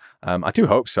future. I do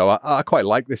hope so. I quite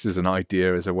like this as an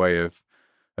idea, as a way of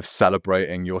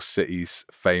celebrating your city's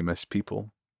famous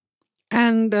people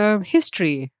and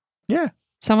history. Yeah,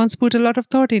 someone's put a lot of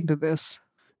thought into this.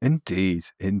 Indeed.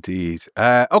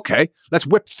 Okay, let's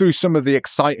whip through some of the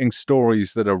exciting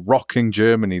stories that are rocking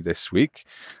Germany this week.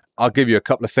 I'll give you a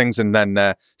couple of things and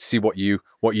then see what you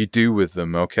do with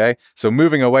them, okay? So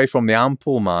moving away from the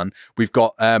Ampelmann, we've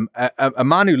got a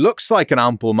man who looks like an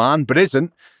Ampelmann but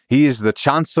isn't. He is the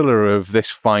Chancellor of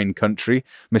this fine country,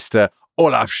 Mr.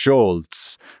 Olaf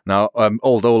Scholz. Now,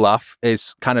 old Olaf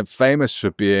is kind of famous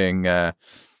for being...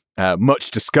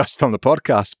 much discussed on the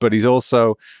podcast, but he's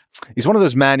one of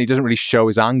those men who doesn't really show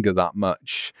his anger that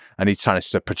much, and he's trying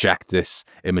to project this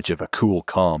image of a cool,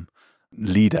 calm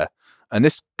leader. And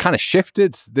this kind of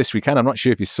shifted this weekend. I'm not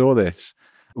sure if you saw this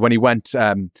when he went.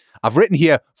 I've written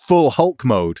here full Hulk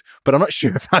mode, but I'm not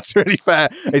sure if that's really fair.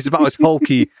 It's about as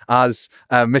hulky as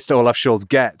Mr. Olaf Scholz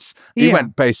gets. He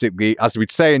went basically, as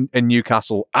we'd say in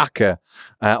Newcastle, Acker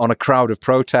on a crowd of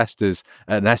protesters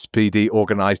at an SPD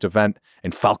organised event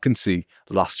in Falkensee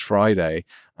last Friday.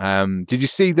 Did you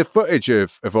see the footage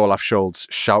of Olaf Scholz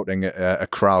shouting at a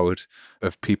crowd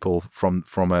of people from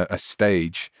a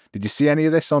stage? Did you see any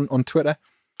of this on Twitter?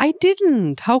 I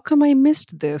didn't. How come I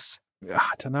missed this?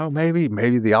 I don't know. Maybe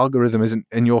the algorithm isn't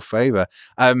in your favor.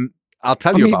 I'll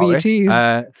tell you about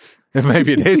it.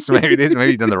 Maybe it is. Maybe it is.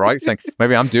 Maybe you've done the right thing.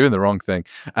 Maybe I'm doing the wrong thing.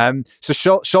 So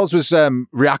Scholz was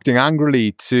reacting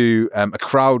angrily to a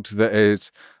crowd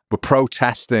that were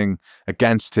protesting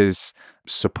against his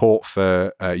support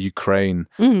for Ukraine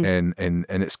in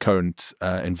its current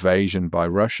invasion by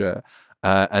Russia.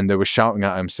 And they were shouting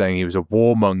at him, saying he was a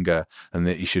warmonger and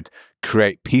that he should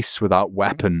create peace without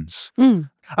weapons.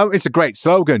 it's a great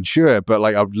slogan, sure, but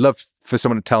like, I would love for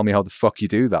someone to tell me how the fuck you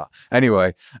do that.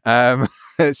 Anyway,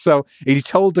 so he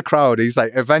told the crowd, he's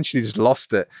like, eventually just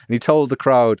lost it, and he told the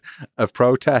crowd of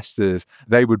protesters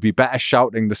they would be better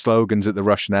shouting the slogans at the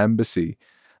Russian embassy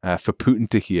for Putin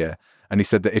to hear. And he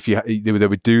said that if they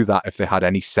would do that if they had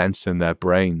any sense in their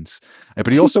brains.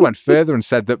 But he also went further and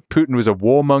said that Putin was a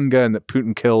warmonger and that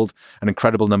Putin killed an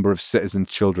incredible number of citizen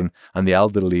children and the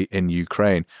elderly in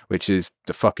Ukraine, which is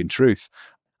the fucking truth.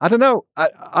 I don't know.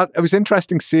 It was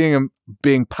interesting seeing him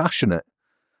being passionate,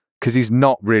 because he's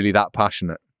not really that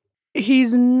passionate.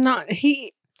 He's not.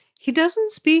 He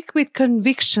doesn't speak with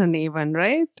conviction even,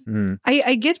 right?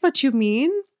 I get what you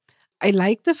mean. I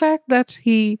like the fact that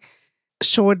he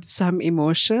showed some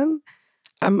emotion.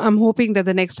 I'm hoping that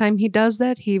the next time he does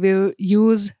that, he will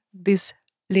use this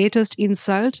latest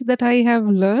insult that I have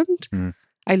learned.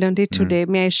 I learned it today.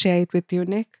 May I share it with you,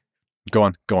 Nick? Go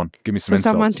on. Give me some insults.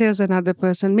 So someone tells another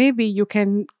person, maybe you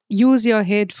can use your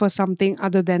head for something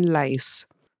other than lice.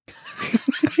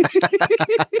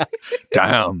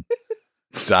 Damn,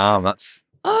 that's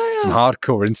some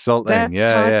hardcore insulting.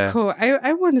 That's hardcore.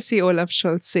 I want to see Olaf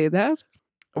Scholz say that.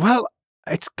 Well,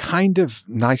 it's kind of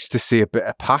nice to see a bit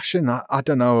of passion. I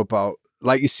don't know about,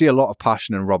 like, you see a lot of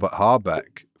passion in Robert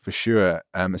Habeck, for sure,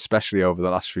 especially over the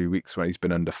last few weeks when he's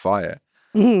been under fire.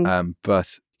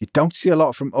 But you don't see a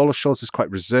lot from Olaf Scholz. Is quite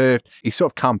reserved. He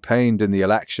sort of campaigned in the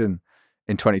election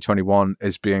in 2021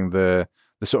 as being the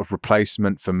sort of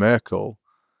replacement for Merkel,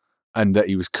 and that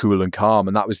he was cool and calm,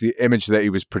 and that was the image that he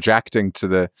was projecting to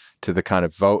the kind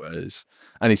of voters.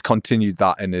 And he's continued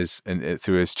that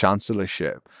through his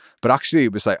chancellorship. But actually,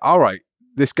 it was like, all right,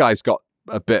 this guy's got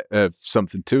a bit of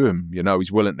something to him. You know,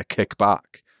 he's willing to kick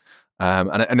back.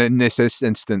 And in this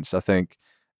instance, I think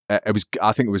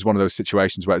it was one of those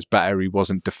situations where it was better he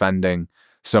wasn't defending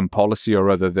some policy or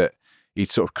other that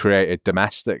he'd sort of created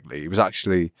domestically. He was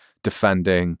actually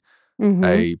defending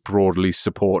a broadly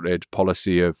supported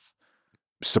policy of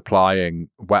supplying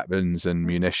weapons and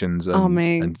munitions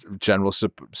and general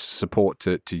support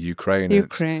to Ukraine in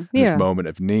its moment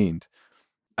of need.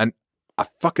 And I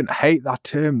fucking hate that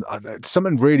term.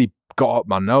 Something really got up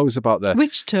my nose about the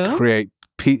which term?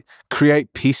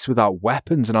 Create peace without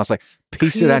weapons. And I was like,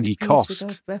 peace at any cost.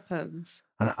 Without weapons.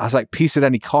 And I was like, peace at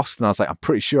any cost. And I was like, I'm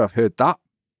pretty sure I've heard that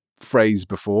phrase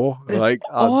before. It's like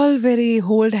all very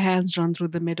hold hands run through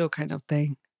the middle kind of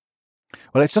thing.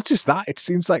 Well, it's not just that. It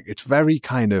seems like it's very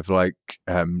kind of like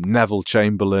Neville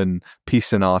Chamberlain,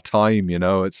 peace in our time, you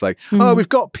know. It's like, oh, we've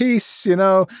got peace, you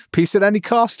know, peace at any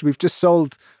cost. We've just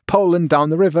sold Poland down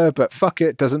the river, but fuck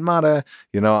it, doesn't matter.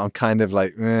 You know, I'm kind of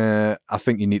like, I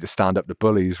think you need to stand up to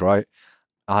bullies, right?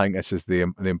 I think this is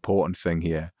the important thing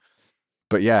here.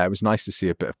 But yeah, it was nice to see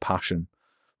a bit of passion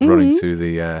running through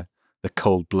the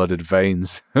cold-blooded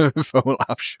veins of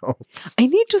Olaf Scholz. I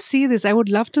need to see this. I would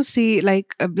love to see,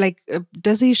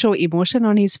 does he show emotion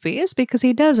on his face? Because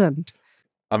he doesn't.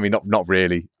 I mean, not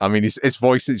really. I mean, his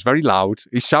voice is very loud.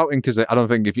 He's shouting because I don't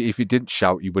think if he didn't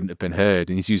shout, you wouldn't have been heard.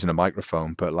 And he's using a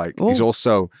microphone. But he's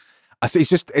also, I think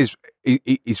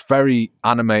he's very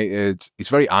animated. He's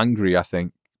very angry, I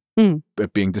think,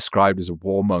 at being described as a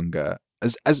warmonger,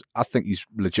 as I think he's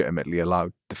legitimately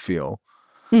allowed to feel.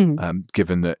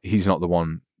 Given that he's not the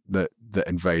one that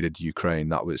invaded Ukraine,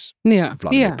 that was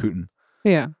Vladimir Putin.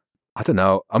 Yeah, I don't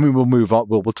know. I mean, we'll move on.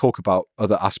 We'll talk about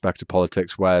other aspects of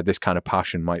politics where this kind of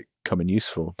passion might come in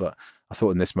useful. But I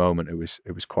thought in this moment it was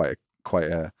quite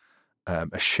a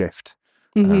shift.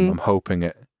 I'm hoping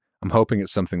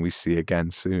it's something we see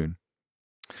again soon.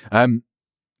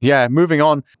 Yeah, moving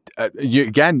on.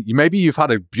 Maybe you've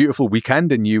had a beautiful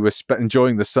weekend and you were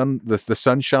enjoying the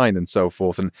sunshine and so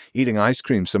forth and eating ice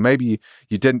cream. So maybe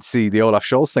you didn't see the Olaf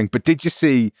Scholz thing, but did you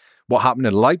see what happened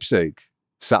in Leipzig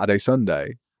Saturday,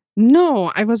 Sunday?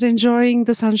 No, I was enjoying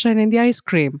the sunshine and the ice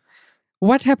cream.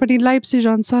 What happened in Leipzig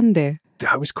on Sunday?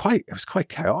 It was quite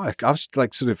chaotic. I was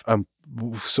like sort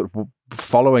of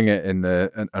following it in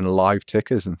live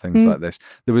tickers and things like this.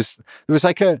 There was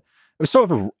like it was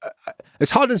sort of it's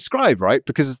hard to describe, right?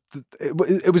 Because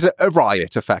it was a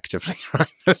riot, effectively, right?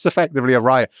 It's effectively a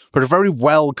riot, but a very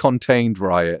well-contained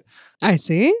riot. I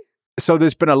see. So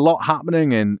there's been a lot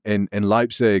happening in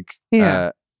Leipzig,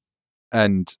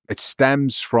 and it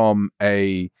stems from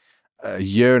a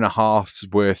year and a half's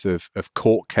worth of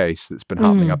court case that's been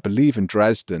happening, I believe, in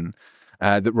Dresden,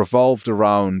 that revolved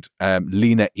around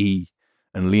Lena E.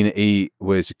 And Lena E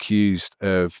was accused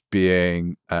of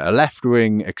being a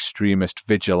left-wing extremist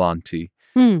vigilante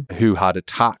who had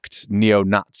attacked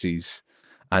neo-Nazis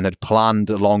and had planned,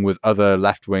 along with other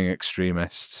left-wing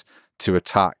extremists, to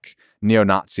attack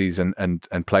neo-Nazis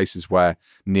and places where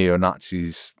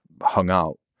neo-Nazis hung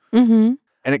out. Mm-hmm.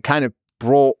 And it kind of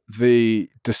brought the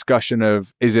discussion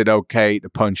of, is it okay to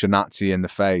punch a Nazi in the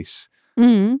face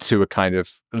to a kind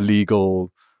of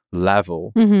legal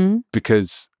level?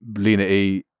 Because Lena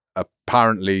E,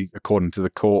 apparently, according to the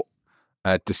court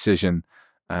decision,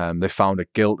 they found her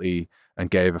guilty and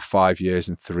gave her 5 years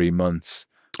and 3 months.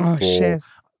 Shit.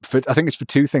 I think it's for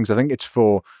two things. I think it's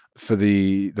for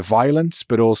the violence,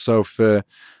 but also for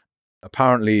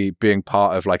apparently being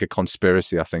part of like a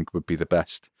conspiracy, I think would be the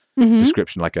best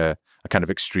description, like a kind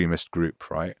of extremist group,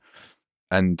 right?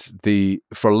 And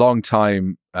for a long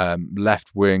time,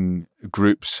 left-wing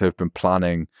groups have been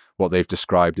planning what they've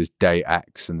described as Day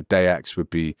X, and the Day X would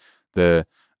be the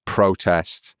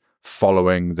protest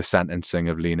following the sentencing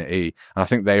of Lena E. And I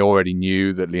think they already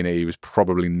knew that Lena E was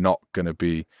probably not going to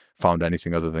be found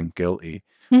anything other than guilty,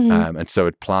 and so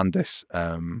had planned this.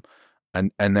 And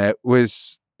it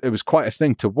was quite a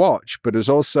thing to watch, but it was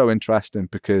also interesting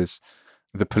because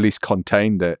the police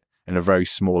contained it in a very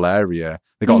small area.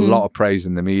 They got a lot of praise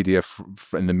in the media,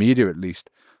 in the media at least,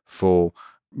 for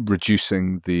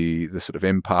reducing the sort of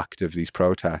impact of these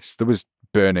protests. There was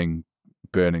burning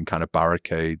kind of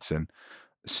barricades and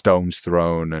stones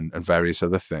thrown and various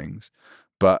other things.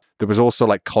 But there was also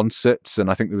like concerts,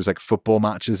 and I think there was like football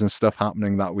matches and stuff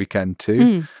happening that weekend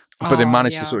too. But they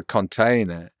managed to sort of contain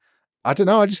it. I don't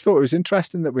know. I just thought it was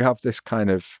interesting that we have this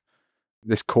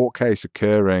court case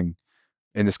occurring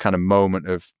in this kind of moment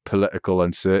of political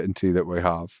uncertainty that we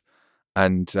have.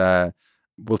 And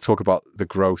we'll talk about the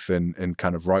growth in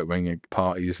kind of right-wing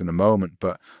parties in a moment.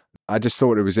 But I just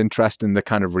thought it was interesting, the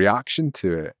kind of reaction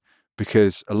to it,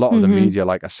 because a lot of the media,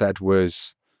 like I said,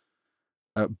 was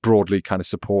broadly kind of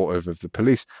supportive of the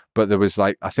police. But there was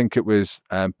I think it was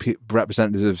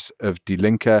representatives of Die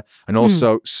Linke and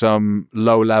also some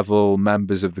low-level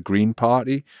members of the Green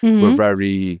Party were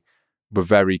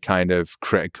very kind of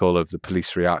critical of the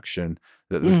police reaction,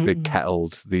 that they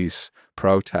kettled these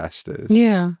protesters.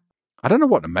 Yeah. I don't know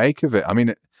what to make of it. I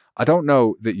mean, I don't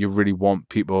know that you really want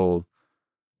people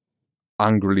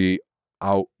angrily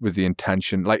out with the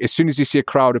intention. Like, as soon as you see a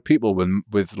crowd of people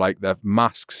with like their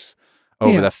masks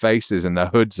over their faces and their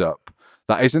hoods up,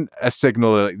 that isn't a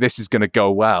signal like this is going to go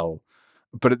well.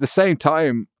 But at the same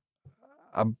time,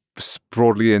 I'm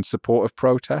broadly in support of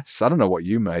protests. I don't know what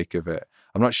you make of it.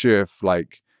 I'm not sure if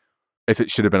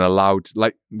it should have been allowed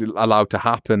to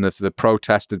happen, if the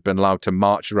protest had been allowed to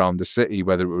march around the city,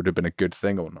 whether it would have been a good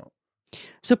thing or not.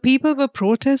 So people were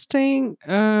protesting.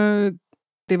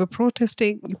 They were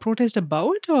protesting. You protest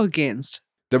about or against?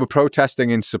 They were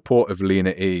protesting in support of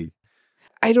Lena E.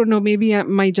 I don't know. Maybe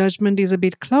my judgment is a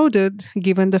bit clouded,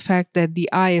 given the fact that the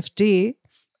AfD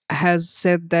has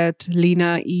said that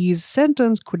Lena E's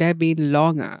sentence could have been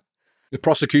longer. The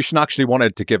prosecution actually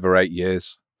wanted to give her 8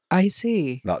 years. I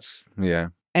see. Yeah.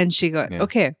 And she got,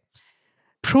 okay.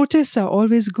 Protests are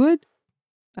always good.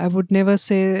 I would never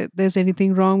say there's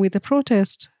anything wrong with a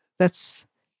protest. That's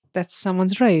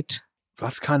someone's right.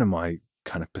 That's kind of my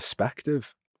kind of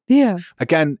perspective. Yeah.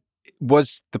 Again,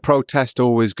 was the protest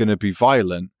always going to be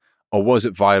violent, or was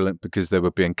it violent because they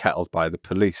were being kettled by the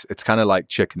police? It's kind of like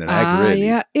chicken and egg, really.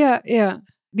 Yeah.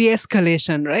 The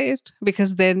escalation, right?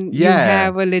 Because then you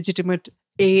have a legitimate,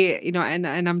 and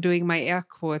I'm doing my air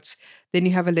quotes, then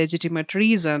you have a legitimate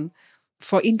reason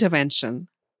for intervention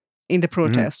in the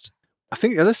protest. I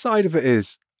think the other side of it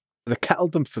is they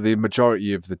kettled them for the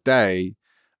majority of the day,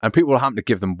 and people were having to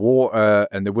give them water,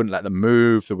 and they wouldn't let them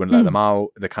move, they wouldn't let them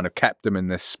out. They kind of kept them in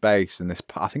this space, in this,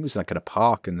 I think it was like in a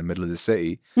park in the middle of the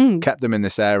city, kept them in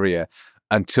this area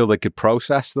until they could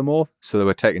process them all. So they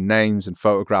were taking names and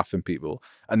photographing people.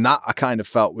 And that I kind of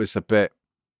felt was a bit,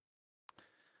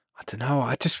 I don't know,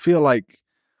 I just feel like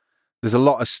there's a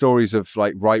lot of stories of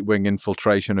like right-wing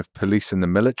infiltration of police and the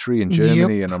military in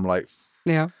Germany. And I'm like,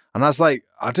 yeah. And I was like,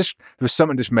 there was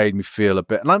something just made me feel a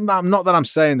bit, and I'm not that I'm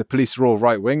saying the police are all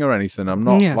right-wing or anything. I'm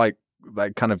not like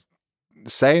kind of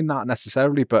saying that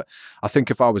necessarily, but I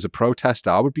think if I was a protester,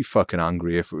 I would be fucking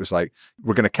angry if it was like,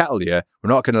 we're going to kettle you, we're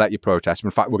not going to let you protest.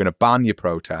 In fact, we're going to ban your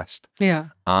protest. Yeah.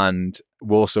 And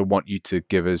we also want you to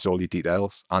give us all your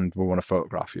details, and we want to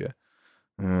photograph you.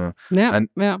 And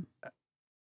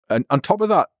on top of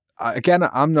that, again,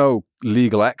 I'm no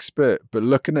legal expert, but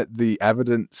looking at the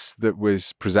evidence that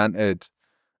was presented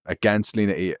against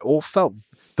Lena E, it all felt,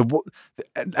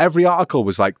 every article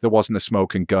was like, there wasn't a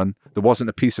smoking gun, there wasn't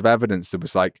a piece of evidence, there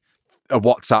was like a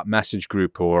WhatsApp message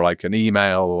group or like an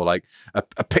email or like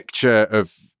a picture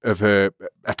of her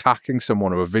attacking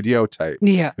someone or a videotape.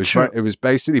 Yeah, it was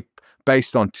basically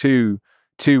based on two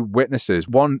witnesses,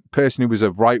 one person who was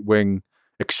a right-wing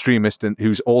extremist and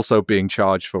who's also being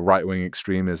charged for right-wing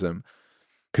extremism,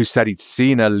 who said he'd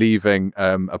seen her leaving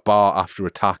a bar after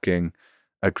attacking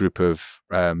a group of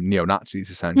neo-Nazis,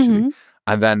 essentially.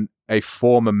 And then a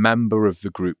former member of the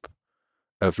group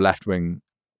of left-wing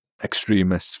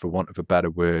extremists, for want of a better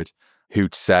word,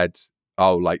 who'd said,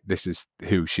 oh, like, this is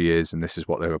who she is and this is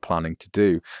what they were planning to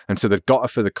do. And so they'd got her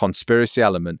for the conspiracy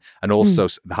element, and also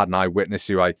had an eyewitness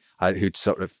who'd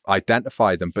sort of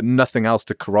identified them, but nothing else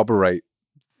to corroborate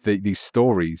these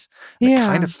stories. And it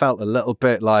kind of felt a little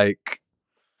bit like,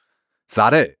 is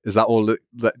that it? Is that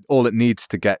all it needs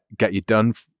to get you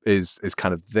done is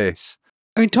kind of this?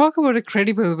 I mean, talk about a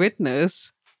credible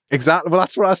witness. Exactly. Well,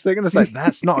 that's what I was thinking. It's like,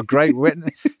 that's not a great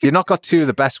witness. You've not got two of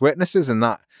the best witnesses in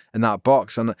that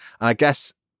box. And I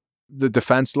guess the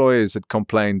defense lawyers had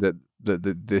complained that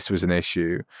this was an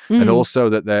issue, and also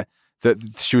that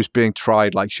she was being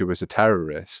tried like she was a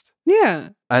terrorist. Yeah.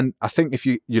 And I think if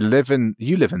you live in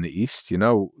the East, you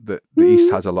know that the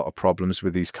East has a lot of problems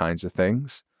with these kinds of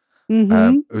things.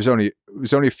 It was only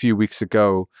a few weeks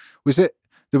ago.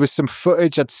 There was some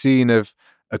footage I'd seen of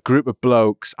a group of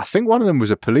blokes. I think one of them was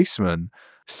a policeman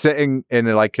sitting in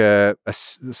like a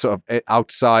sort of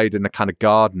outside in a kind of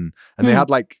garden, and they had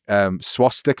like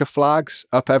swastika flags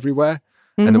up everywhere,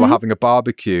 and they were having a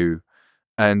barbecue,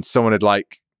 and someone had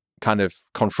like kind of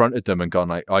confronted them and gone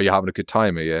like, "Oh, you're having a good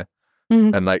time here?"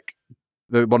 And like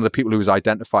one of the people who was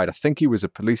identified, I think he was a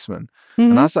policeman,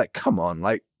 and I was like, "Come on,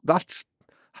 like that's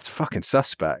fucking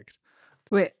suspect."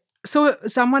 Wait, so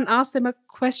someone asked him a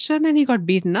question and he got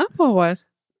beaten up, or what?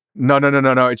 No.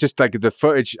 It's just like the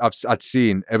footage I'd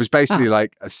seen. It was basically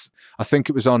like, I think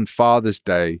it was on Father's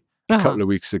Day a couple of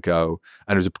weeks ago,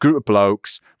 and it was a group of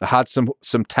blokes that had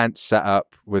some tents set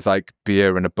up with like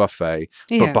beer and a buffet,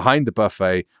 but behind the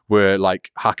buffet were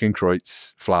like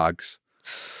Hakenkreuz flags,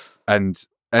 and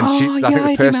I think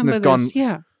the person had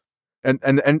gone.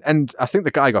 And I think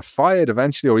the guy got fired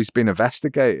eventually, or he's been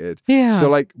investigated. Yeah. So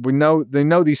like they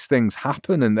know these things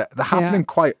happen, and they're happening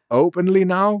quite openly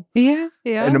now. Yeah.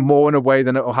 In a way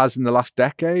than it has in the last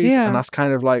decade. Yeah. And that's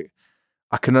kind of like,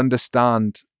 I can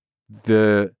understand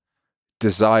the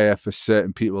desire for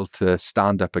certain people to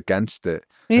stand up against it,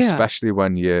 especially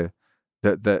when the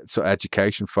sort of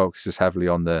education focuses heavily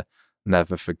on the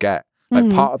never forget. Like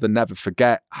part of the never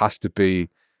forget has to be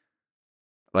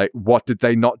like, what did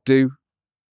they not do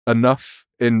enough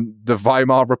in the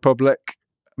Weimar Republic?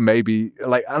 Maybe,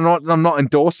 like, I'm not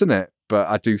endorsing it, but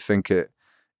I do think it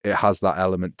has that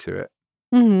element to it.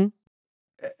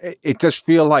 It does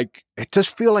feel like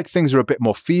things are a bit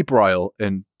more febrile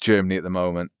in Germany at the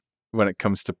moment when it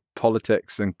comes to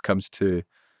politics and comes to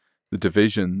the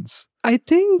divisions. I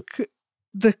think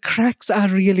the cracks are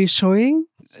really showing,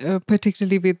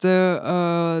 particularly with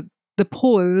the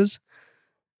polls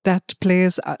that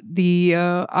plays the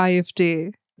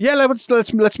AfD. Yeah,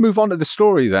 let's move on to the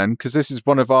story then, because this is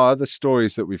one of our other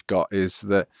stories that we've got, is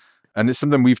that, and it's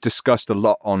something we've discussed a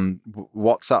lot on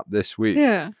WhatsApp this week.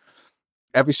 Yeah.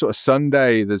 Every sort of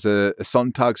Sunday, there's a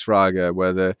Sonntagsfrage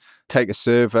where they take a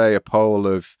survey, a poll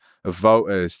of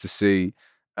voters to see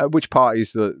which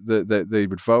parties that they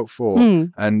would vote for.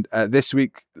 And this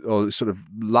week, or sort of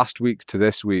last week to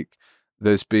this week,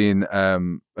 there's been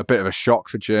a bit of a shock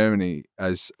for Germany,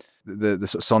 as the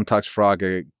sort of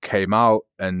Sonntagsfrage came out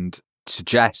and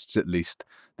suggests, at least,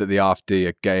 that the AfD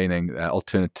are gaining.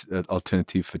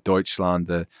 Alternative for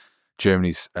Deutschland,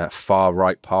 Germany's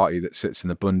far-right party that sits in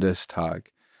the Bundestag,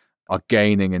 are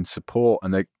gaining in support,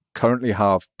 and they currently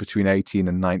have between 18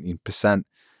 and 19%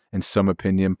 in some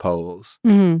opinion polls.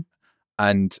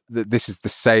 And this is the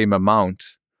same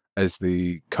amount as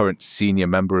the current senior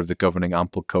member of the governing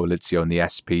Ampelkoalition, the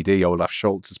SPD, Olaf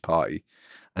Scholz's party.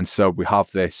 And so we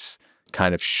have this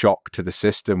kind of shock to the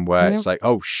system where it's like,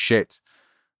 oh shit,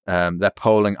 they're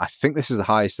polling. I think this is the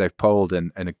highest they've polled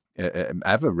in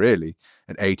ever, really,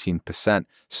 at 18%.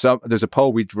 So there's a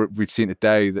poll we'd seen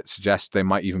today that suggests they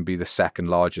might even be the second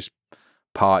largest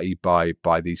party by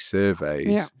these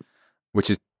surveys, which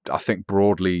is, I think,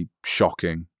 broadly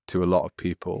shocking to a lot of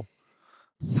people.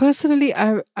 Personally,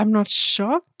 I'm not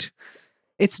shocked.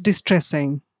 It's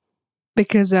distressing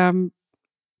because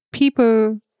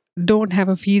people don't have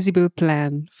a feasible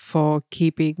plan for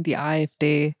keeping the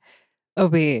AfD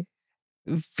away.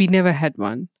 We never had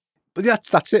one. But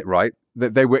that's it, right?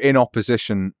 That they were in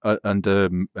opposition under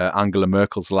Angela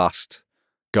Merkel's last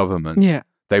government. Yeah,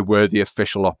 they were the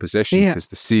official opposition because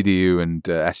the CDU and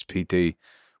SPD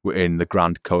were in the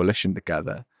Grand Coalition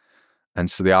together. And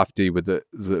so the AfD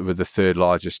were the third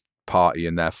largest party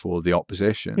and therefore the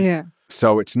opposition. Yeah.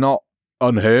 So it's not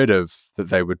unheard of that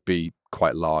they would be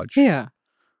quite large. Yeah.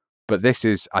 But this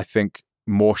is, I think,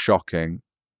 more shocking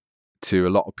to a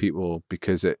lot of people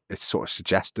because it's sort of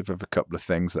suggestive of a couple of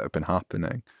things that have been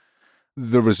happening.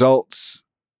 The results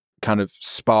kind of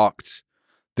sparked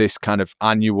this kind of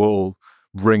annual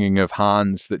wringing of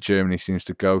hands that Germany seems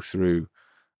to go through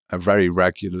very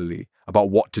regularly about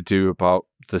what to do about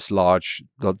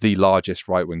the largest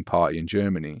right-wing party in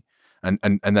Germany. And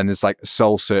then there's like a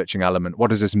soul-searching element.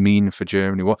 What does this mean for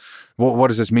Germany? What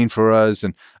does this mean for us?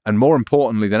 And more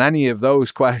importantly than any of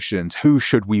those questions, who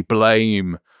should we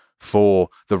blame for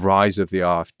the rise of the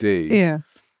AfD? Yeah.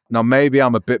 Now, maybe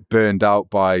I'm a bit burned out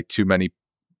by too many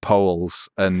polls,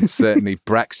 and certainly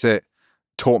Brexit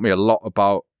taught me a lot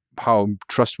about how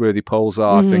trustworthy polls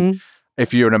are. I think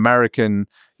if you're an American,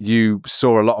 you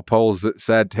saw a lot of polls that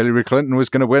said Hillary Clinton was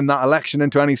going to win that election in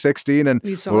 2016, and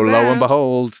lo and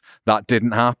behold, that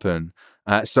didn't happen.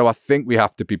 So I think we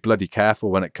have to be bloody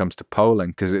careful when it comes to polling,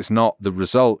 because it's not the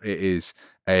result, it is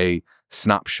a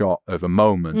snapshot of a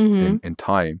moment in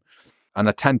time. And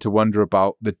I tend to wonder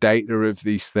about the data of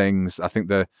these things. I think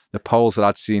the polls that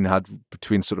I'd seen had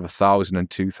between sort of 1,000 and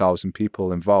 2,000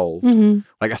 people involved.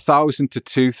 Like 1,000 to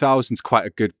 2,000 is quite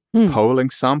a good polling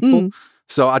sample.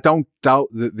 So I don't doubt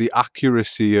that the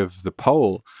accuracy of the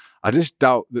poll. I just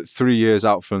doubt that 3 years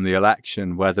out from the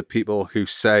election, where the people who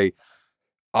say,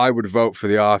 I would vote for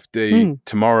the AfD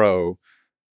tomorrow,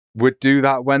 would do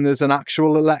that when there's an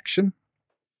actual election.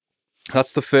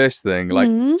 That's the first thing. Like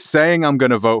saying I'm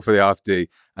going to vote for the AfD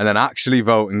and then actually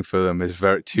voting for them is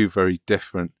two very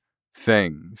different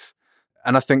things.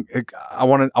 And I think I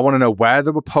want to know where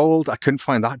they were polled. I couldn't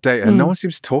find that data, and no one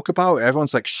seems to talk about it.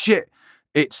 Everyone's like, shit,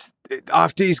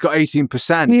 AfD's got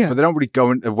 18%, but they don't really go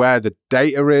into where the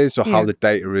data is or how the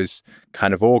data is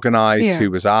kind of organized, who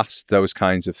was asked, those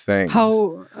kinds of things.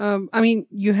 How,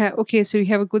 you have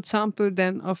a good sample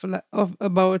then of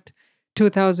about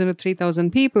 2,000 or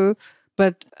 3,000 people,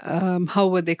 but how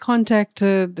were they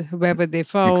contacted? Where were they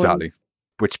found? Exactly.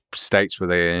 Which states were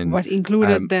they in? What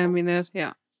included them in it?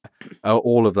 Yeah.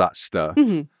 All of that stuff.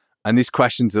 And these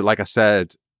questions that, like I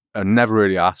said, are never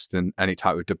really asked in any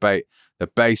type of debate.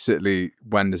 That basically,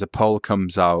 when there's a poll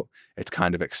comes out, it's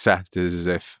kind of accepted as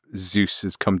if Zeus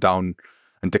has come down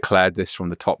and declared this from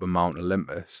the top of Mount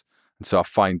Olympus. And so I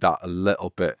find that a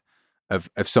little bit of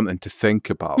something to think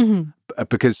about.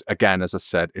 Because, again, as I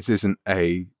said, it isn't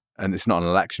and it's not an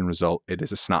election result, it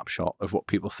is a snapshot of what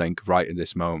people think right in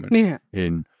this moment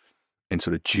in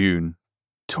sort of June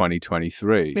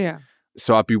 2023. Yeah.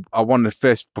 So I want to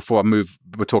first, before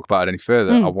we'll talk about it any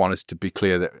further, I want us to be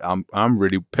clear that I'm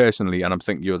really personally, and I'm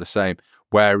thinking you're the same,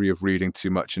 wary of reading too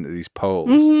much into these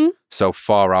polls so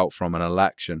far out from an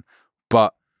election.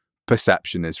 But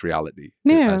perception is reality,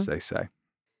 as they say.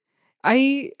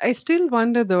 I still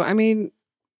wonder though, I mean,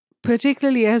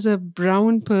 particularly as a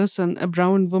brown person, a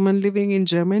brown woman living in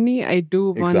Germany, I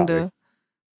do wonder,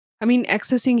 I mean,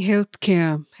 accessing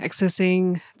healthcare,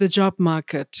 accessing the job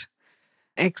market,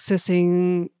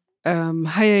 accessing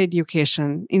higher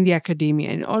education in the academia,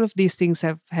 and all of these things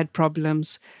have had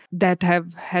problems that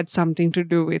have had something to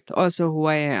do with also who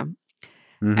I am.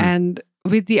 And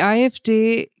with the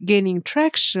AfD gaining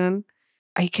traction,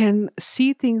 I can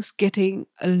see things getting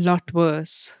a lot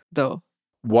worse, though.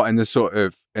 What in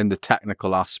the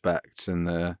technical aspects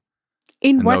and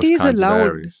in what is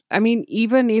allowed? I mean,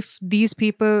 even if these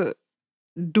people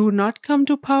do not come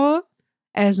to power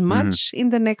as much in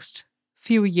the next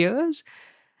few years,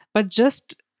 but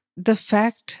just the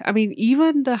fact, I mean,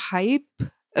 even the hype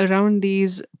around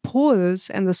these polls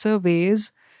and the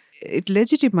surveys, it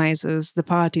legitimizes the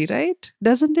party, right?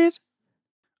 Doesn't it?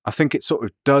 I think it sort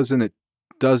of does and it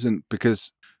doesn't,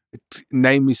 because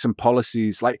name me some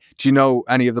policies. Like, do you know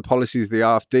any of the policies of the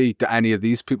AfD? Do any of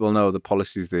these people know the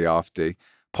policies of the AfD?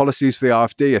 Policies for the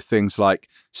AfD are things like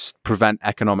prevent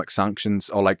economic sanctions,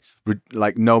 or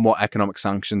like no more economic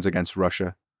sanctions against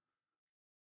Russia.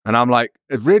 And I'm like,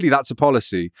 really, that's a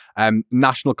policy?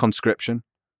 National conscription,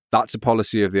 that's a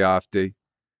policy of the AfD.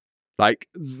 Like,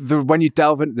 when you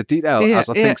delve into the detail, as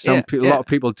I think a lot of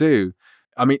people do,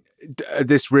 I mean,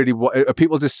 this really, are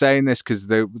people just saying this because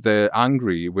they're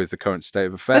angry with the current state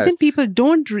of affairs? But then people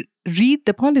don't read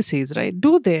the policies, right?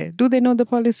 Do they? Do they know the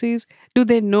policies? Do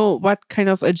they know what kind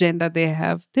of agenda they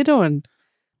have? They don't.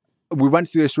 We went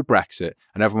through this with Brexit,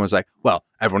 and everyone was like, well,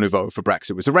 everyone who voted for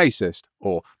Brexit was a racist,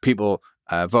 or people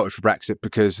voted for Brexit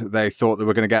because they thought they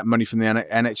were going to get money from the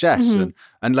NHS.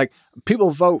 And like, people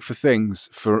vote for things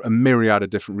for a myriad of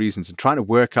different reasons, and trying to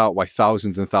work out why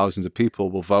thousands and thousands of people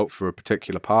will vote for a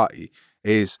particular party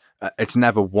is, it's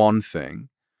never one thing.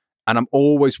 And I'm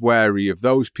always wary of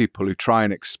those people who try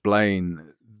and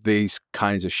explain these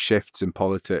kinds of shifts in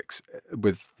politics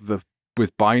with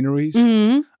binaries.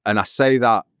 And I say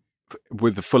that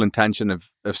with the full intention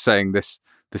of saying this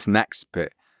next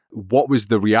bit. What was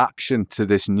the reaction to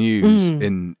this news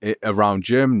around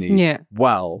Germany? Yeah.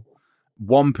 Well,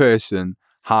 one person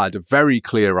had a very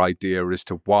clear idea as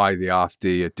to why the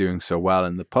AfD are doing so well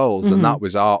in the polls, and that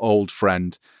was our old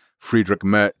friend Friedrich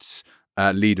Merz,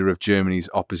 leader of Germany's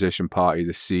opposition party,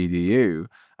 the CDU.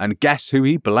 And guess who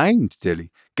he blamed,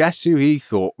 Dilly? Guess who he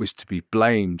thought was to be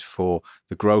blamed for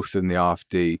the growth in the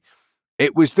AfD?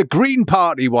 It was the Green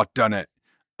Party what done it.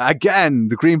 Again,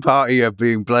 the Green Party are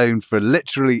being blamed for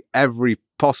literally every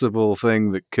possible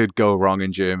thing that could go wrong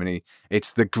in Germany.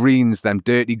 It's the Greens, them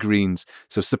dirty Greens.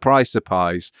 So surprise,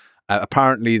 surprise.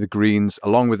 Apparently the Greens,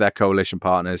 along with their coalition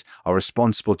partners, are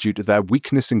responsible due to their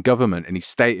weakness in government. And he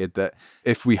stated that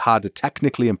if we had a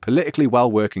technically and politically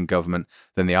well-working government,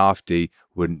 then the AfD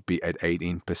wouldn't be at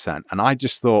 18%. And I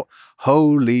just thought,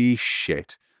 holy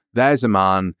shit, there's a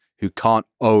man who can't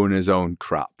own his own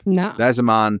crap. No. There's a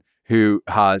man who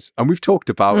has, and we've talked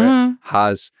about it,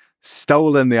 has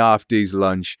stolen the AfD's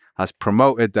lunch, has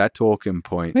promoted their talking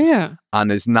points,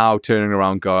 and is now turning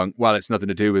around going, well, it's nothing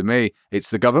to do with me. It's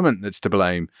the government that's to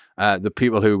blame. The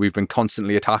people who we've been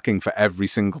constantly attacking for every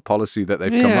single policy that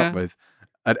they've come up with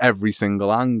at every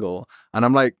single angle. And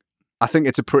I'm like, I think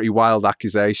it's a pretty wild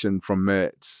accusation from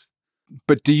Merz.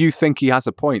 But do you think he has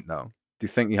a point, though? Do you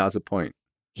think he has a point?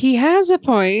 He has a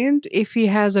point if he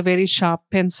has a very sharp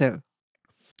pencil.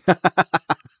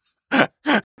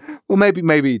 Well,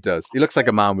 maybe he does. He looks like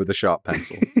a man with a sharp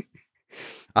pencil.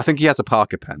 I think he has a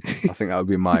Parker pen. I think that would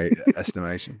be my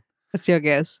estimation. That's your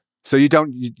guess. So you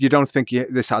don't think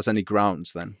this has any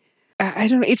grounds then? I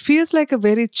don't know. It feels like a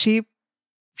very cheap,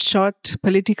 short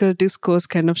political discourse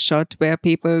kind of shot where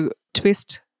people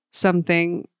twist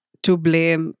something to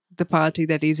blame the party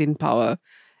that is in power.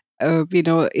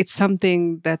 It's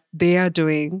something that they are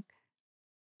doing.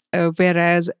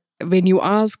 Whereas when you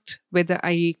asked whether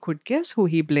I could guess who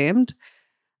he blamed,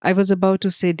 I was about to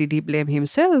say, did he blame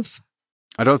himself?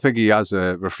 I don't think he has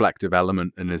a reflective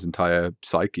element in his entire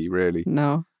psyche, really.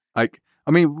 No.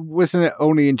 Wasn't it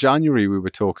only in January we were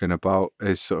talking about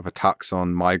his sort of attacks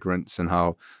on migrants and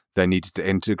how they needed to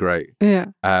integrate? Yeah.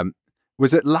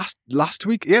 Was it last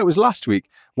week? Yeah, it was last week.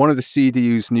 One of the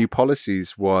CDU's new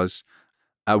policies was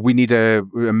we need a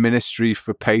ministry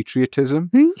for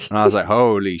patriotism. And I was like,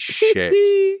 holy shit.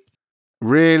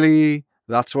 Really?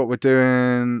 That's what we're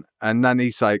doing? And then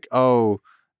he's like, oh,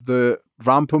 the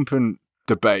Rampunpen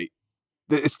debate.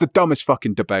 It's the dumbest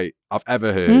fucking debate I've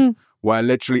ever heard, where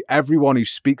literally everyone who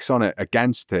speaks on it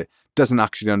against it doesn't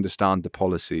actually understand the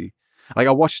policy. Like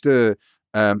I watched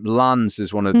Lanz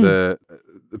is one of the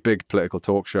big political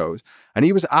talk shows, and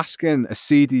he was asking a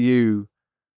CDU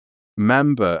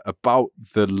member about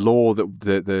the law that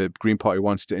the Green Party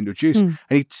wants to introduce, and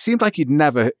he seemed like he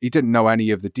didn't know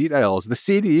any of the details. The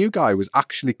CDU guy was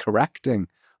actually correcting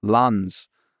Lanz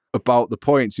about the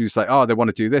points. He was like, oh, they want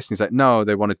to do this, and he's like, no,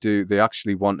 they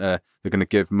actually want they're going to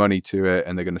give money to it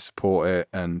and they're going to support it,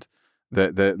 and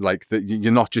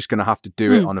you're not just going to have to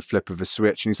do it on a flip of a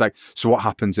switch. And he's like, so what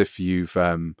happens if you've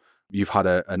had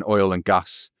an oil and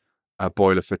gas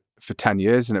boiler for 10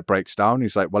 years and it breaks down?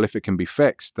 He's like, well, if it can be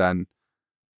fixed, then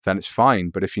it's fine.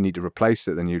 But if you need to replace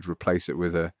it, then you'd replace it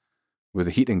with a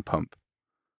heating pump.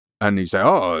 And he's like,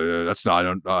 oh, that's not,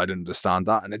 I didn't understand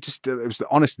that. And it was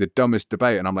honestly the dumbest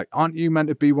debate. And I'm like, aren't you meant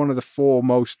to be one of the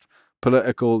foremost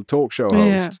political talk show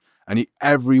hosts? Yeah. And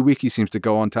every week he seems to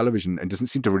go on television and doesn't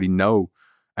seem to really know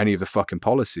any of the fucking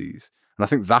policies. And I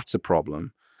think that's a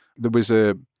problem. There was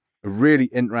a really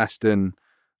interesting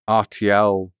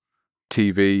RTL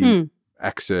TV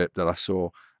excerpt that I saw.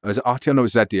 It was RTL, no, it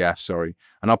was ZDF, sorry.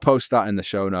 And I'll post that in the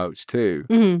show notes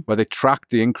too, where they tracked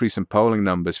the increase in polling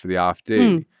numbers for the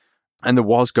AfD. And there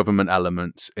was government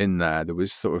elements in there. There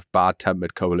was sort of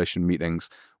bad-tempered coalition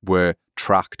meetings were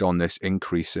tracked on this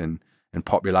increase in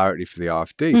popularity for the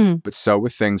AfD. But so were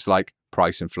things like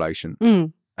price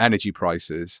inflation, energy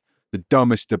prices, the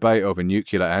dumbest debate over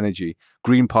nuclear energy.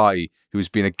 Green Party, who has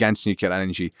been against nuclear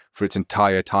energy for its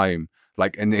entire time,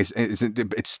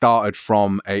 it started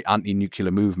from a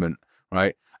anti-nuclear movement,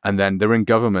 right? And then they're in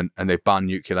government and they ban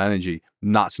nuclear energy.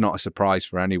 And that's not a surprise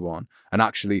for anyone. And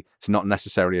actually, it's not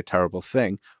necessarily a terrible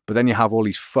thing. But then you have all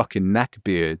these fucking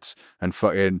neckbeards and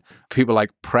fucking people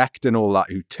like Precht and all that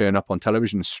who turn up on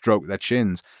television and stroke their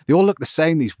chins. They all look the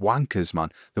same, these wankers, man.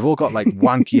 They've all got like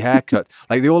wanky haircut.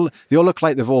 Like they all look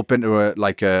like they've all been to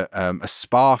a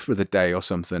spa for the day or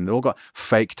something. They all got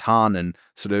fake tan and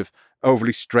sort of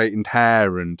overly straightened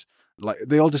hair and like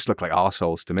they all just look like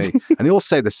arseholes to me. And they all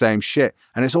say the same shit.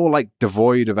 And it's all like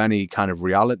devoid of any kind of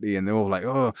reality. And they're all like,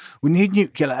 oh, we need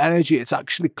nuclear energy. It's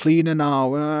actually cleaner now.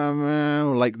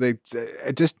 Like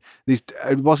it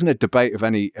wasn't a debate of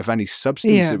any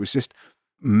substance. It was just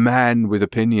men with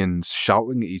opinions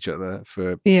shouting at each other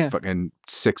for fucking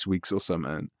 6 weeks or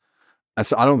something. And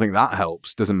so I don't think that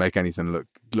helps. Doesn't make anything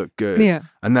look good. Yeah.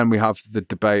 And then we have the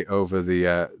debate over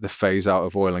the phase out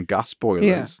of oil and gas boilers.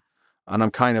 Yeah. And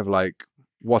I'm kind of like,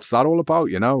 what's that all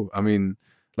about? You know, I mean,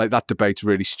 like that debate's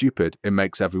really stupid. It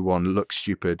makes everyone look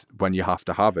stupid when you have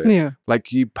to have it. Yeah.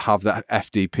 Like you have that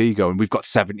FDP going, we've got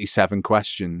 77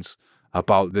 questions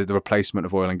about the replacement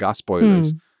of oil and gas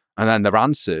boilers. And then they're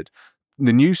answered.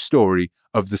 The news story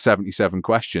of the 77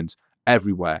 questions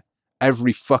everywhere.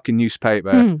 Every fucking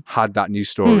newspaper had that news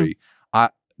story.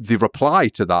 The reply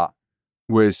to that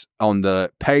was on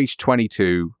the page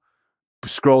 22.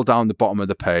 Scroll down the bottom of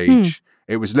the page.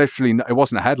 It was literally, it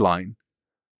wasn't a headline.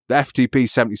 The FDP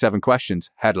 77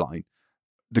 questions headline.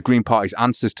 The Green Party's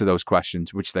answers to those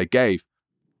questions, which they gave,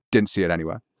 didn't see it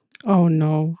anywhere. Oh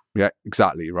no. Yeah,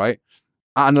 exactly, right?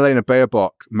 Annalena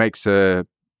Baerbock makes an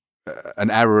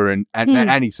error in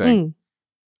anything.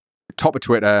 Top of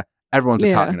Twitter, everyone's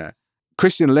attacking her.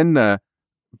 Christian Lindner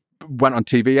went on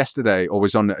TV yesterday, or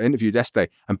was interviewed yesterday,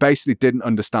 and basically didn't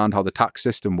understand how the tax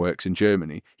system works in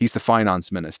Germany. He's the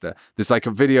finance minister. There's like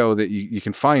a video that you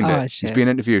can find it. Shit. He's being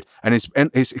interviewed, and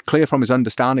it's clear from his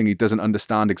understanding he doesn't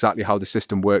understand exactly how the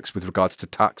system works with regards to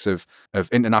tax of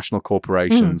international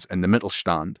corporations and the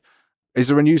Mittelstand. Is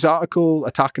there a news article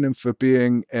attacking him for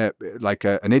being like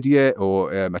an idiot, or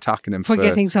attacking him for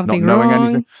getting something not knowing wrong?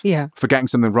 anything? Yeah, for getting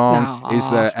something wrong. No. Is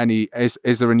there any?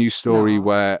 Is there a news story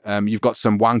where you've got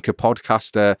some wanker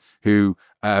podcaster who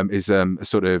is a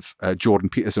sort of Jordan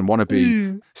Peterson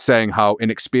wannabe saying how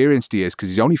inexperienced he is because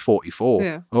he's only 44.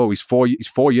 Yeah. Oh, he's 4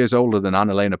 years older than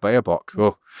Annalena Baerbock.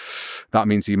 Oh, that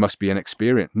means he must be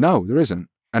inexperienced. No, there isn't.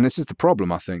 And this is the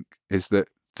problem, I think, is that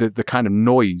the kind of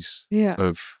noise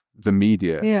of the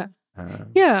media. Yeah.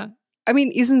 Yeah. I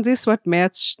mean, isn't this what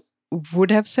Merz would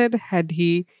have said had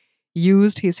he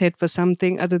used his head for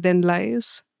something other than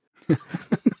lies?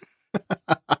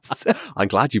 I'm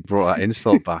glad you brought that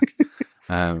insult back.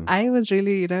 I was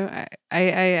really,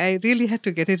 I really had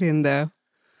to get it in there.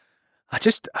 I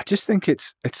just think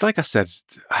it's like I said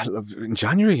in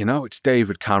January, it's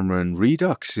David Cameron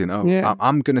Redux, Yeah.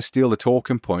 I'm going to steal the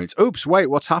talking points. Oops, wait,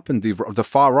 what's happened? The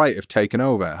far right have taken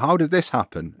over. How did this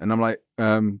happen? And I'm like,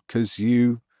 because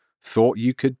you thought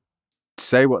you could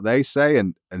say what they say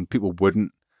and people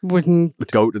wouldn't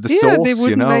go to the source, they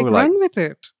wouldn't run with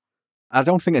it. I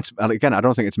don't think it's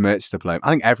Merz to blame. I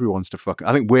think everyone's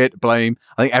I think we're to blame.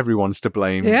 I think everyone's to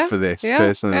blame for this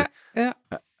personally. Yeah.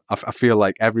 I feel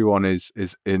like everyone is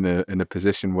in a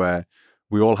position where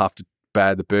we all have to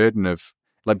bear the burden of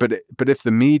but if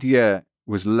the media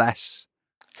was less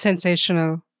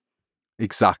sensational,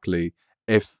 exactly.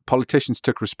 If politicians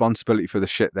took responsibility for the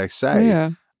shit they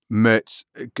say, Merz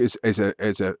is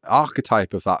a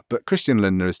archetype of that. But Christian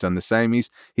Lindner has done the same.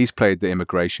 He's played the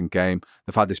immigration game.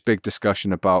 They've had this big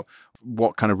discussion about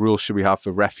what kind of rules should we have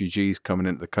for refugees coming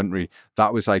into the country.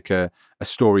 That was like a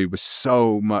story with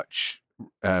so much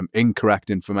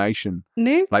incorrect information.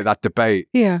 Nick? Like that debate.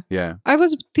 Yeah. I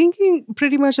was thinking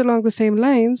pretty much along the same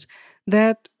lines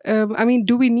that,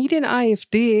 do we need an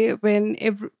AfD when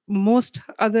most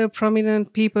other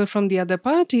prominent people from the other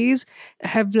parties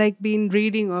have been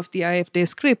reading off the AfD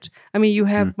script? I mean, you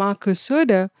have Markus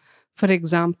Söder, for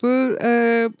example.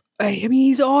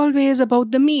 He's always about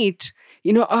the meat.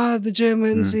 The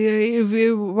Germans,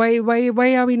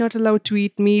 why are we not allowed to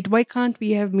eat meat? Why can't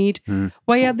we have meat?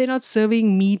 Why are they not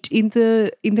serving meat in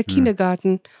the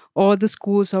kindergarten or the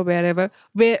schools or wherever?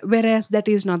 Whereas that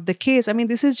is not the case. I mean,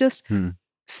 this is just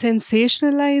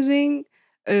sensationalizing,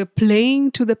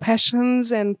 playing to the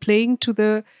passions and playing to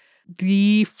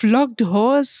the flogged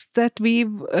horse that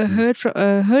we've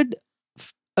heard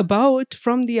about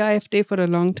from the AfD for a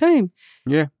long time.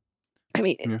 Yeah. I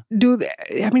mean,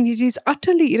 it is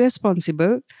utterly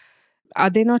irresponsible. Are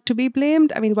they not to be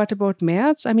blamed? I mean, what about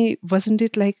Merz? I mean, it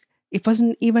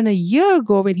wasn't even a year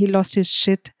ago when he lost his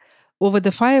shit over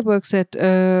the fireworks at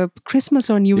Christmas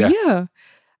or New Year.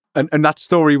 And that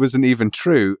story wasn't even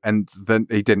true. And then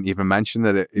he didn't even mention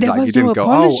that. There was he didn't no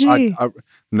apology.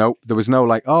 No, there was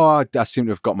no I seem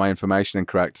to have got my information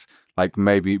incorrect. Like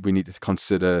maybe we need to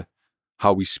consider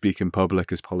how we speak in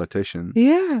public as politicians.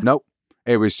 Yeah. Nope.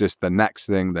 It was just the next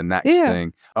thing.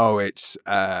 Oh, it's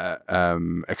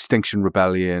Extinction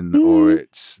Rebellion, or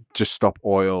it's Just Stop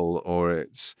Oil, or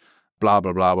it's blah,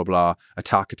 blah, blah, blah, blah.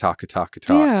 Attack.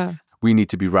 Yeah. we need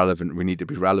to be relevant. We need to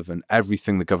be relevant.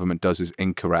 Everything the government does is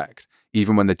incorrect.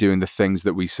 Even when they're doing the things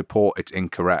that we support, it's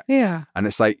incorrect. Yeah. And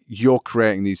it's like you're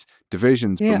creating these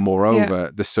divisions, but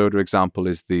moreover, the soda example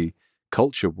is the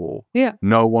culture war. Yeah.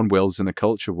 No one wills in a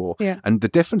culture war. Yeah. And the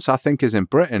difference, I think, is in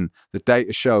Britain, the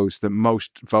data shows that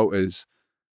most voters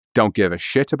don't give a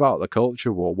shit about the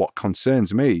culture war. What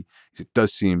concerns me is it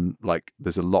does seem like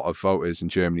there's a lot of voters in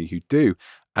Germany who do.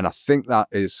 And I think that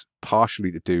is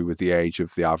partially to do with the age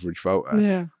of the average voter.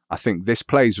 Yeah. I think this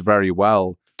plays very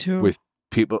well with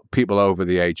people over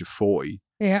the age of 40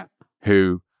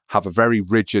 who have a very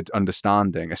rigid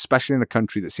understanding, especially in a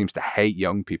country that seems to hate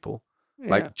young people.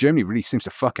 Like Germany really seems to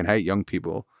fucking hate young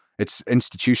people. Its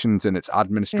institutions and its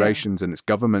administrations and its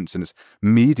governments and its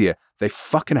media, they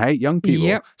fucking hate young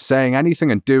people saying anything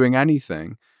and doing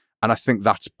anything. And I think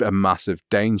that's a massive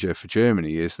danger for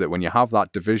Germany, is that when you have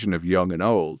that division of young and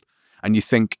old, and you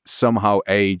think somehow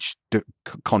age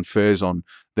confers on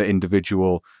the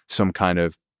individual some kind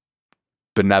of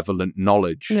benevolent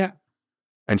knowledge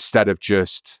instead of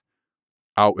just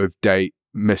out of date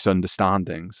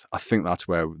misunderstandings, I think that's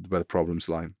where the problems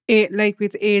lie. Like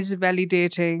with age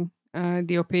validating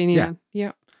the opinion.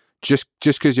 Yeah. Just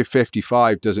because you're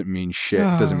 55 doesn't mean shit.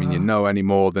 Doesn't mean you know any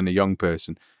more than a young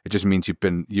person. It just means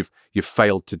you've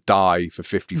failed to die for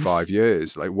 55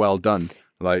 years. Like, well done.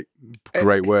 Like,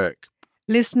 great work.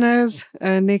 Listeners,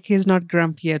 Nick is not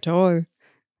grumpy at all.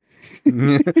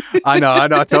 I know.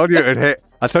 I told you it would hit.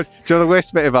 Do you know the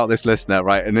worst bit about this, listener,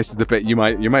 right? And this is the bit you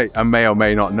may or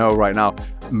may not know right now.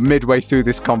 Midway through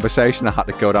this conversation, I had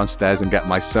to go downstairs and get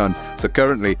my son. So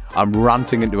currently, I'm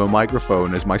ranting into a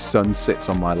microphone as my son sits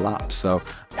on my lap. So,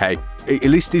 hey, at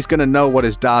least he's going to know what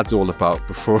his dad's all about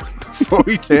before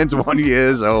he turns 1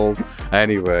 year old.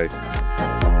 Anyway.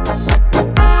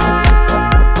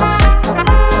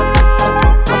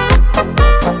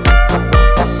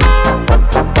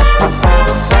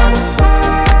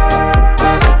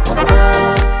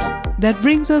 That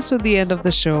brings us to the end of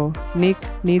the show. Nick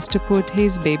needs to put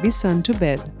his baby son to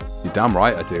bed. You're damn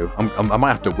right I do. I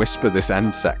might have to whisper this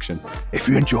end section. If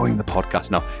you're enjoying the podcast,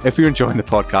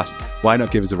 why not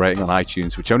give us a rating on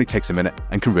iTunes, which only takes a minute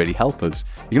and can really help us.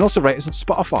 You can also rate us on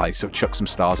Spotify, so chuck some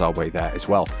stars our way there as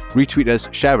well. Retweet us,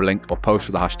 share a link, or post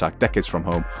with the hashtag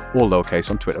DecadesFromHome, all lowercase,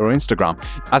 on Twitter or Instagram.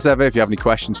 As ever, if you have any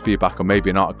questions, feedback, or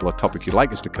maybe an article or topic you'd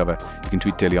like us to cover, you can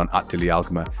tweet Dilly on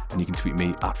 @DillyAlgama, and you can tweet me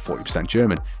at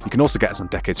 40%German. You can also get us on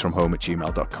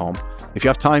decadesfromhome@gmail.com. If you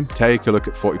have time, take a look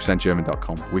at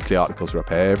 40%German.com. Weekly articles are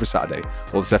up every Saturday.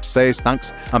 All that's left to say is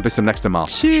thanks, and bis zum nächsten Mal.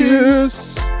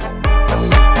 Cheers.